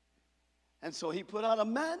 And so he put out a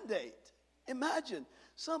mandate. Imagine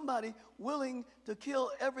somebody willing to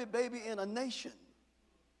kill every baby in a nation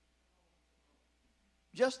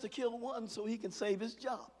just to kill one so he can save his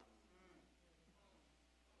job.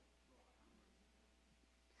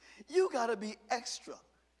 You got to be extra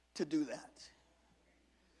to do that.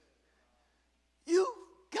 You've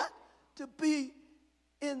got to be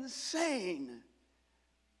insane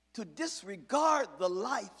to disregard the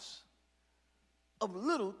lives of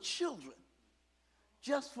little children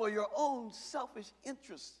just for your own selfish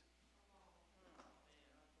interest.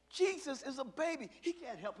 Jesus is a baby. He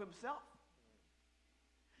can't help himself.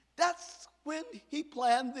 That's when he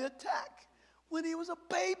planned the attack, when he was a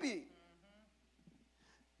baby.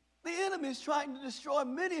 The enemy is trying to destroy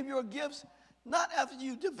many of your gifts, not after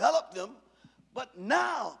you develop them, but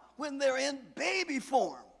now when they're in baby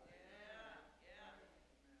form.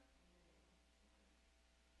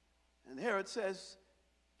 And Herod says,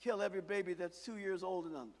 kill every baby that's 2 years old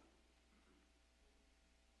and under.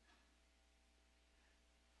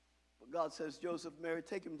 But God says, Joseph, Mary,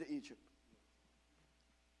 take him to Egypt.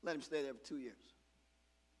 Let him stay there for 2 years.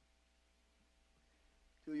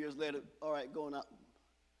 2 years later, all right, going out.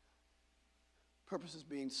 Purpose is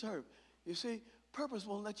being served. You see, purpose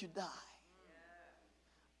won't let you die.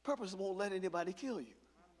 Purpose won't let anybody kill you.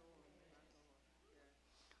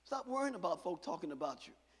 Stop worrying about folk talking about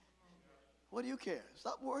you. What do you care?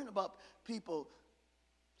 Stop worrying about people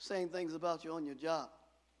saying things about you on your job.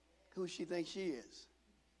 Who she thinks she is.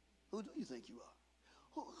 Who do you think you are?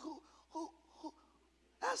 Who?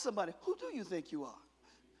 Ask somebody, who do you think you are?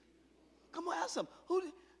 Come on, ask them.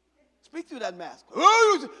 Speak through that mask.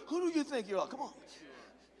 Who do you think you are? Come on.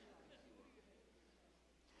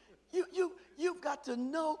 You've got to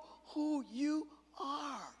know who you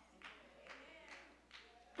are.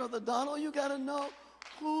 Brother Donald, you got to know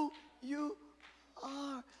who you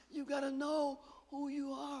are. You got to know who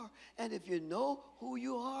you are. And if you know who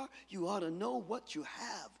you are, you ought to know what you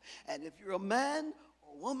have. And if you're a man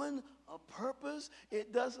or woman of purpose,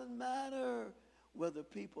 it doesn't matter whether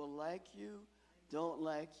people like you, don't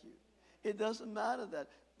like you. It doesn't matter that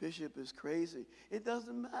Bishop is crazy. It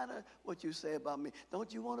doesn't matter what you say about me.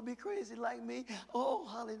 Don't you want to be crazy like me? Oh,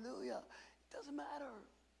 hallelujah. It doesn't matter.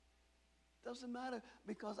 It doesn't matter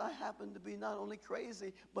because I happen to be not only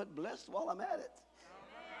crazy, but blessed while I'm at it.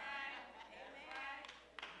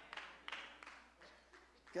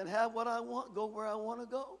 Can have what I want, go where I want to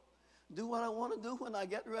go, do what I want to do when I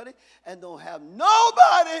get ready, and don't have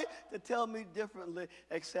nobody to tell me differently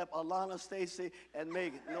except Alana, Stacy, and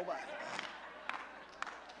Megan. Nobody.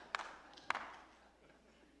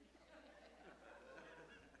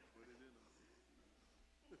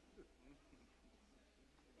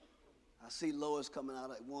 I see Lois coming out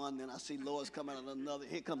at one, then I see Lois coming out at another.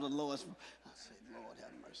 Here comes the Lois. I say, Lord have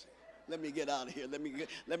mercy. Let me get out of here. Let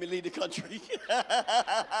me leave the country.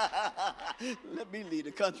 Let me leave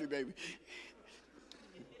the country, baby.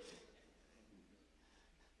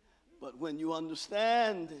 But when you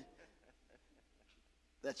understand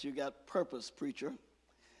that you got purpose, preacher,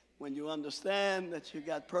 when you understand that you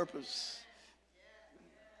got purpose,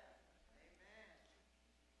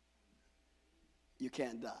 you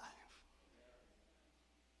can't die.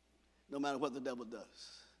 No matter what the devil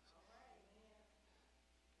does.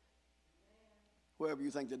 Wherever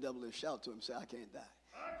you think the devil is, shout to him, say, I can't die.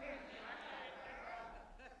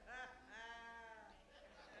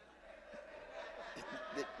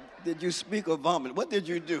 Did you speak or vomit? What did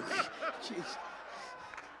you do? Jeez.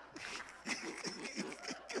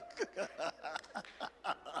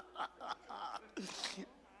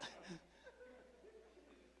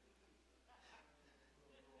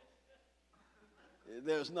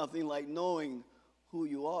 There's nothing like knowing who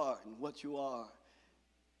you are and what you are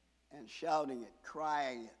and shouting it,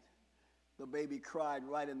 crying it. The baby cried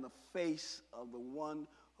right in the face of the one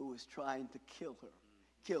who was trying to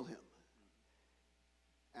kill him.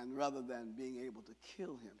 And rather than being able to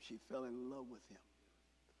kill him, she fell in love with him.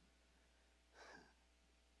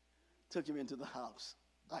 Took him into the house.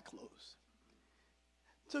 I close.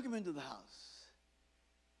 Took him into the house.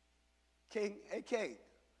 King, hey, Kate,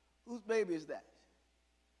 whose baby is that?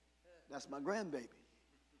 That's my grandbaby.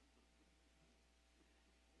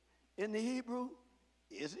 In the Hebrew,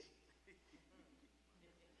 is he?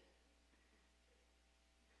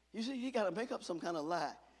 You see, he got to make up some kind of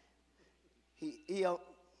lie.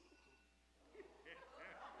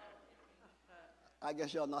 I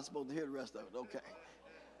guess y'all not supposed to hear the rest of it. Okay.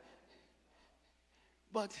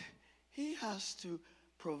 But he has to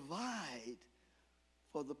provide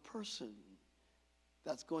for the person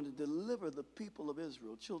that's going to deliver the people of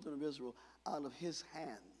Israel, children of Israel, out of his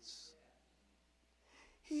hands.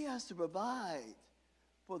 He has to provide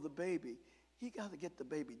for the baby. He got to get the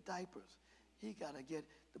baby diapers. He got to get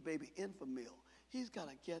the baby Infamil. He's got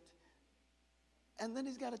to get, and then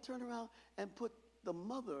he's got to turn around and put the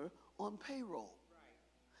mother on payroll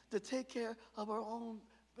to take care of her own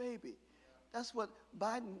baby. That's what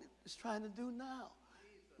Biden is trying to do now.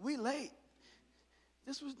 We late.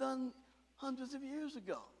 This was done hundreds of years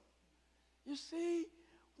ago. You see,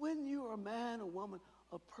 when you are a man or woman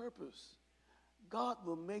of purpose, God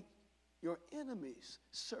will make your enemies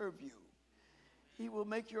serve you. He will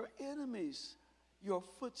make your enemies your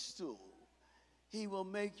footstool. He will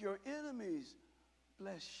make your enemies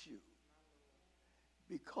bless you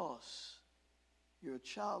because you're a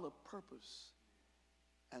child of purpose.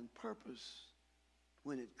 And purpose,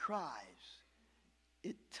 when it cries,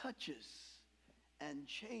 it touches and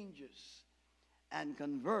changes and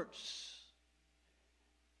converts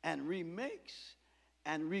and remakes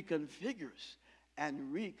and reconfigures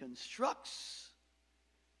and reconstructs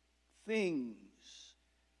things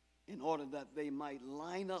in order that they might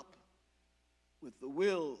line up with the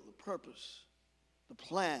will, the purpose, the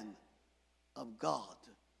plan of God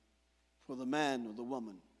for the man or the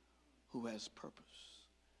woman who has purpose.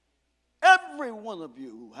 Every one of you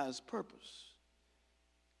who has purpose,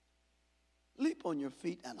 leap on your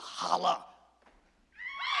feet and holler.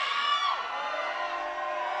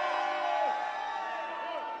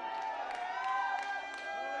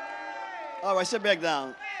 All right, sit back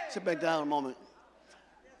down. Sit back down a moment.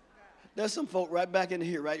 There's some folk right back in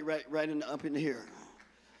here, up in here,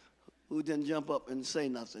 who didn't jump up and say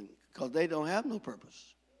nothing because they don't have no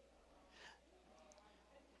purpose.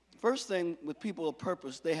 First thing with people of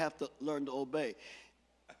purpose, they have to learn to obey.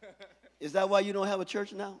 Is that why you don't have a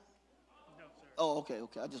church now? No, sir. Oh, okay.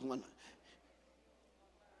 I just wonder.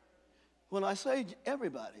 When I say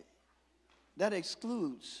everybody, that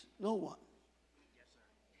excludes no one. Yes, sir.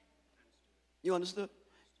 You understood?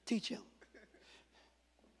 Teach him.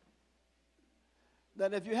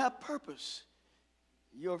 That if you have purpose,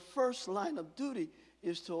 your first line of duty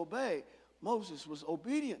is to obey. Moses was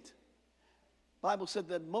obedient. Bible said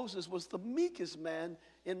that Moses was the meekest man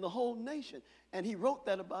in the whole nation. And he wrote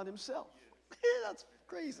that about himself. That's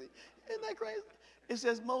crazy. Isn't that crazy? It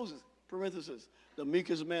says Moses, parenthesis, the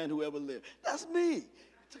meekest man who ever lived. That's me.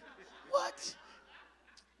 What?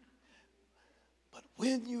 But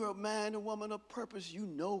when you're a man or woman of purpose, you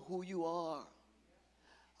know who you are.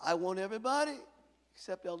 I want everybody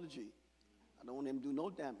except Elder G. I don't want him to do no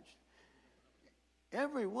damage.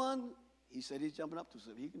 Everyone, he said he's jumping up to,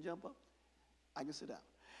 so if he can jump up, I can sit down.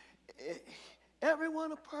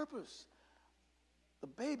 Everyone of purpose. The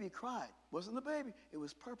baby cried. Wasn't the baby, it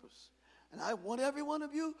was purpose. And I want every one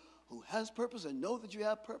of you who has purpose and know that you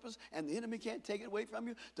have purpose and the enemy can't take it away from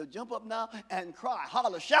you to jump up now and cry,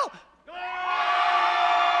 holler, shout.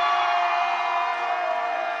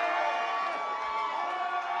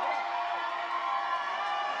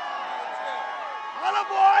 Holler,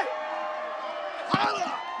 boy.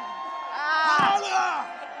 Holler. Holler.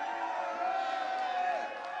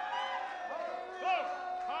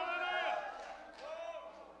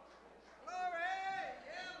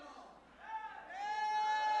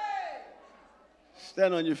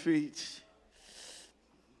 Stand on your feet.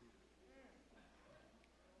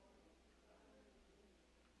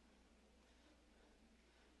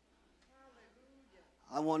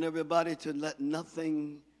 I want everybody to let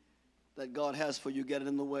nothing that God has for you get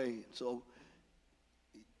in the way. So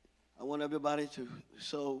I want everybody to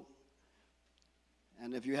sow.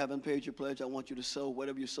 And if you haven't paid your pledge, I want you to sow.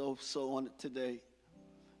 Whatever you sow on it today.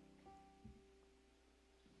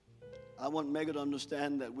 I want Mega to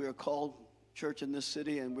understand that we are called church in this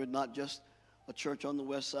city, and we're not just a church on the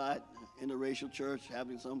west side, interracial church,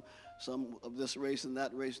 having some of this race and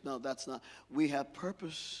that race. No, that's not. We have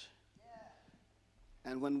purpose.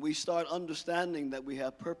 And when we start understanding that we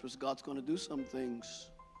have purpose, God's going to do some things.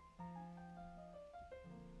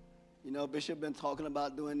 You know, Bishop been talking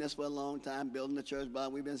about doing this for a long time, building the church,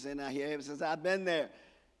 but we've been saying out here ever since I've been there.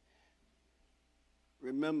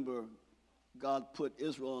 Remember, God put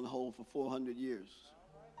Israel on hold for 400 years.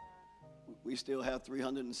 We still have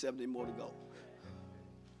 370 more to go.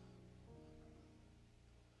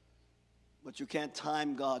 But you can't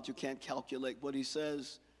time God. You can't calculate what he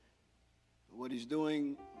says, what he's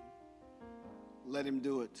doing. Let him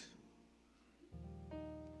do it.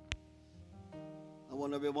 I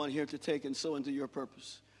want everyone here to take and sow into your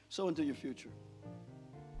purpose. Sow into your future.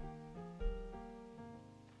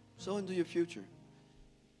 Sow into your future.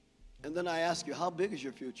 And then I ask you, how big is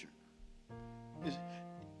your future?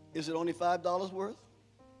 Is it only $5 worth?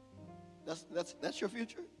 That's your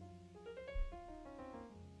future?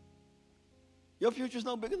 Your future's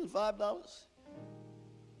no bigger than $5?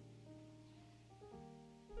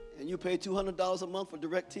 And you pay $200 a month for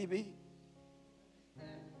DirecTV?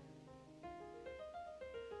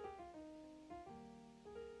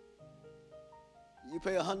 You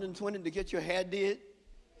pay $120 to get your hair did?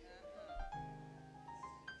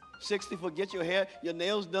 $60 for get your hair, your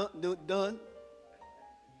nails done?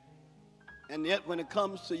 And yet when it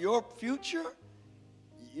comes to your future,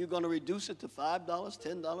 you're going to reduce it to $5,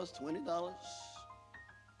 $10, $20.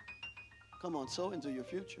 Come on, sow into your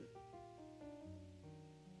future.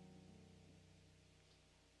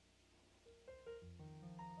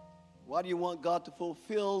 Why do you want God to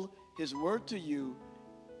fulfill his word to you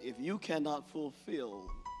if you cannot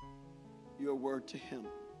fulfill your word to him?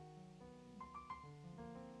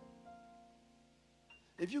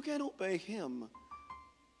 If you can't obey him,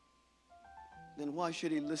 then why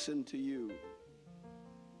should he listen to you?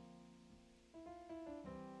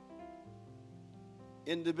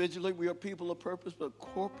 Individually, we are people of purpose, but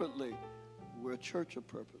corporately, we're a church of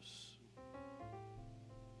purpose.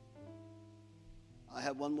 I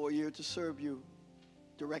have one more year to serve you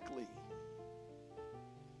directly.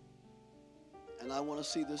 And I want to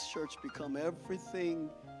see this church become everything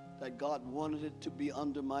that God wanted it to be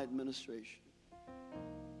under my administration.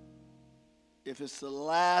 If it's the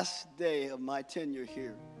last day of my tenure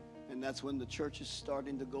here, and that's when the church is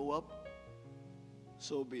starting to go up,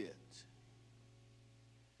 so be it.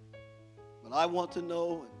 But I want to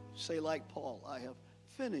know, say like Paul, I have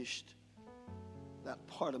finished that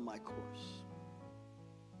part of my course.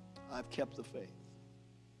 I've kept the faith.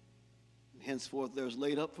 And henceforth there's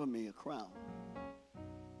laid up for me a crown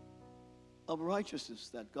of righteousness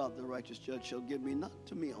that God the righteous judge shall give me, not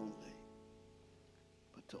to me only,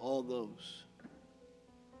 but to all those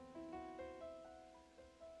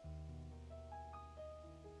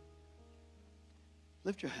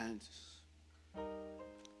lift your hands.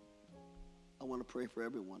 I want to pray for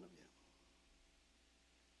every one of you.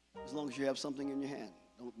 As long as you have something in your hand,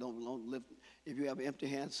 don't lift. If you have an empty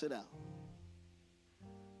hand, sit down.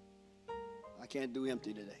 I can't do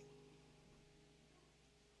empty today.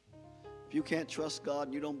 If you can't trust God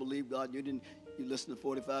and you don't believe God, you listen to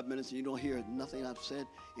 45 minutes and you don't hear nothing I've said,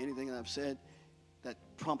 anything that I've said that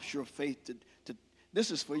prompts your faith to this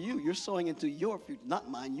is for you. You're sowing into your future, not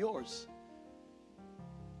mine, yours.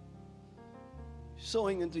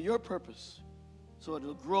 Sowing into your purpose so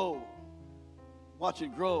it'll grow. Watch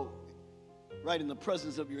it grow right in the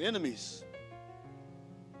presence of your enemies.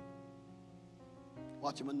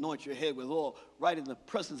 Watch him anoint your head with oil right in the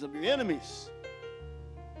presence of your enemies.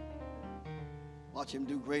 Watch him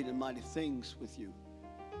do great and mighty things with you.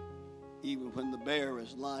 Even when the bear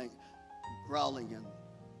is lying, growling, and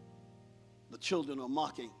the children are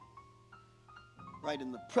mocking. Right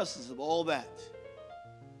in the presence of all that,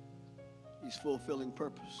 he's fulfilling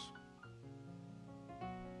purpose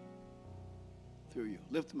through you.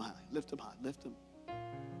 Lift him high, lift him high, lift him.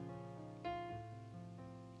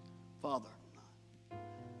 Father,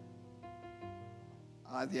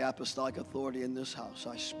 I, the apostolic authority in this house,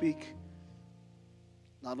 I speak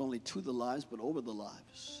not only to the lives, but over the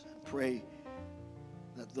lives. And pray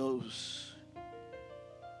that those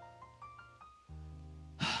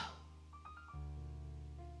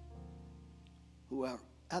who are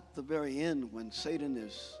at the very end when Satan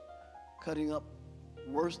is cutting up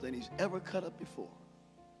worse than he's ever cut up before,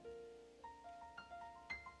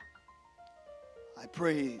 I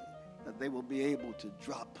pray that they will be able to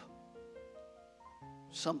drop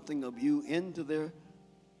something of you into their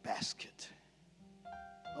basket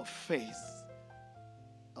of faith,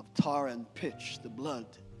 of tar and pitch, the blood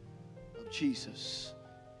of Jesus,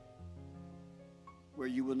 where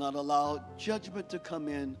you will not allow judgment to come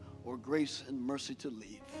in or grace and mercy to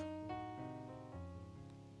leave.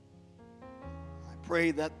 I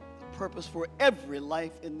pray that the purpose for every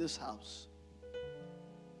life in this house,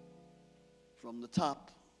 from the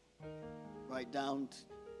top right down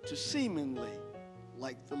to seemingly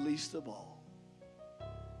like the least of all,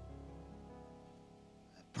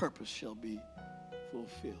 that purpose shall be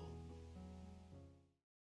fulfilled.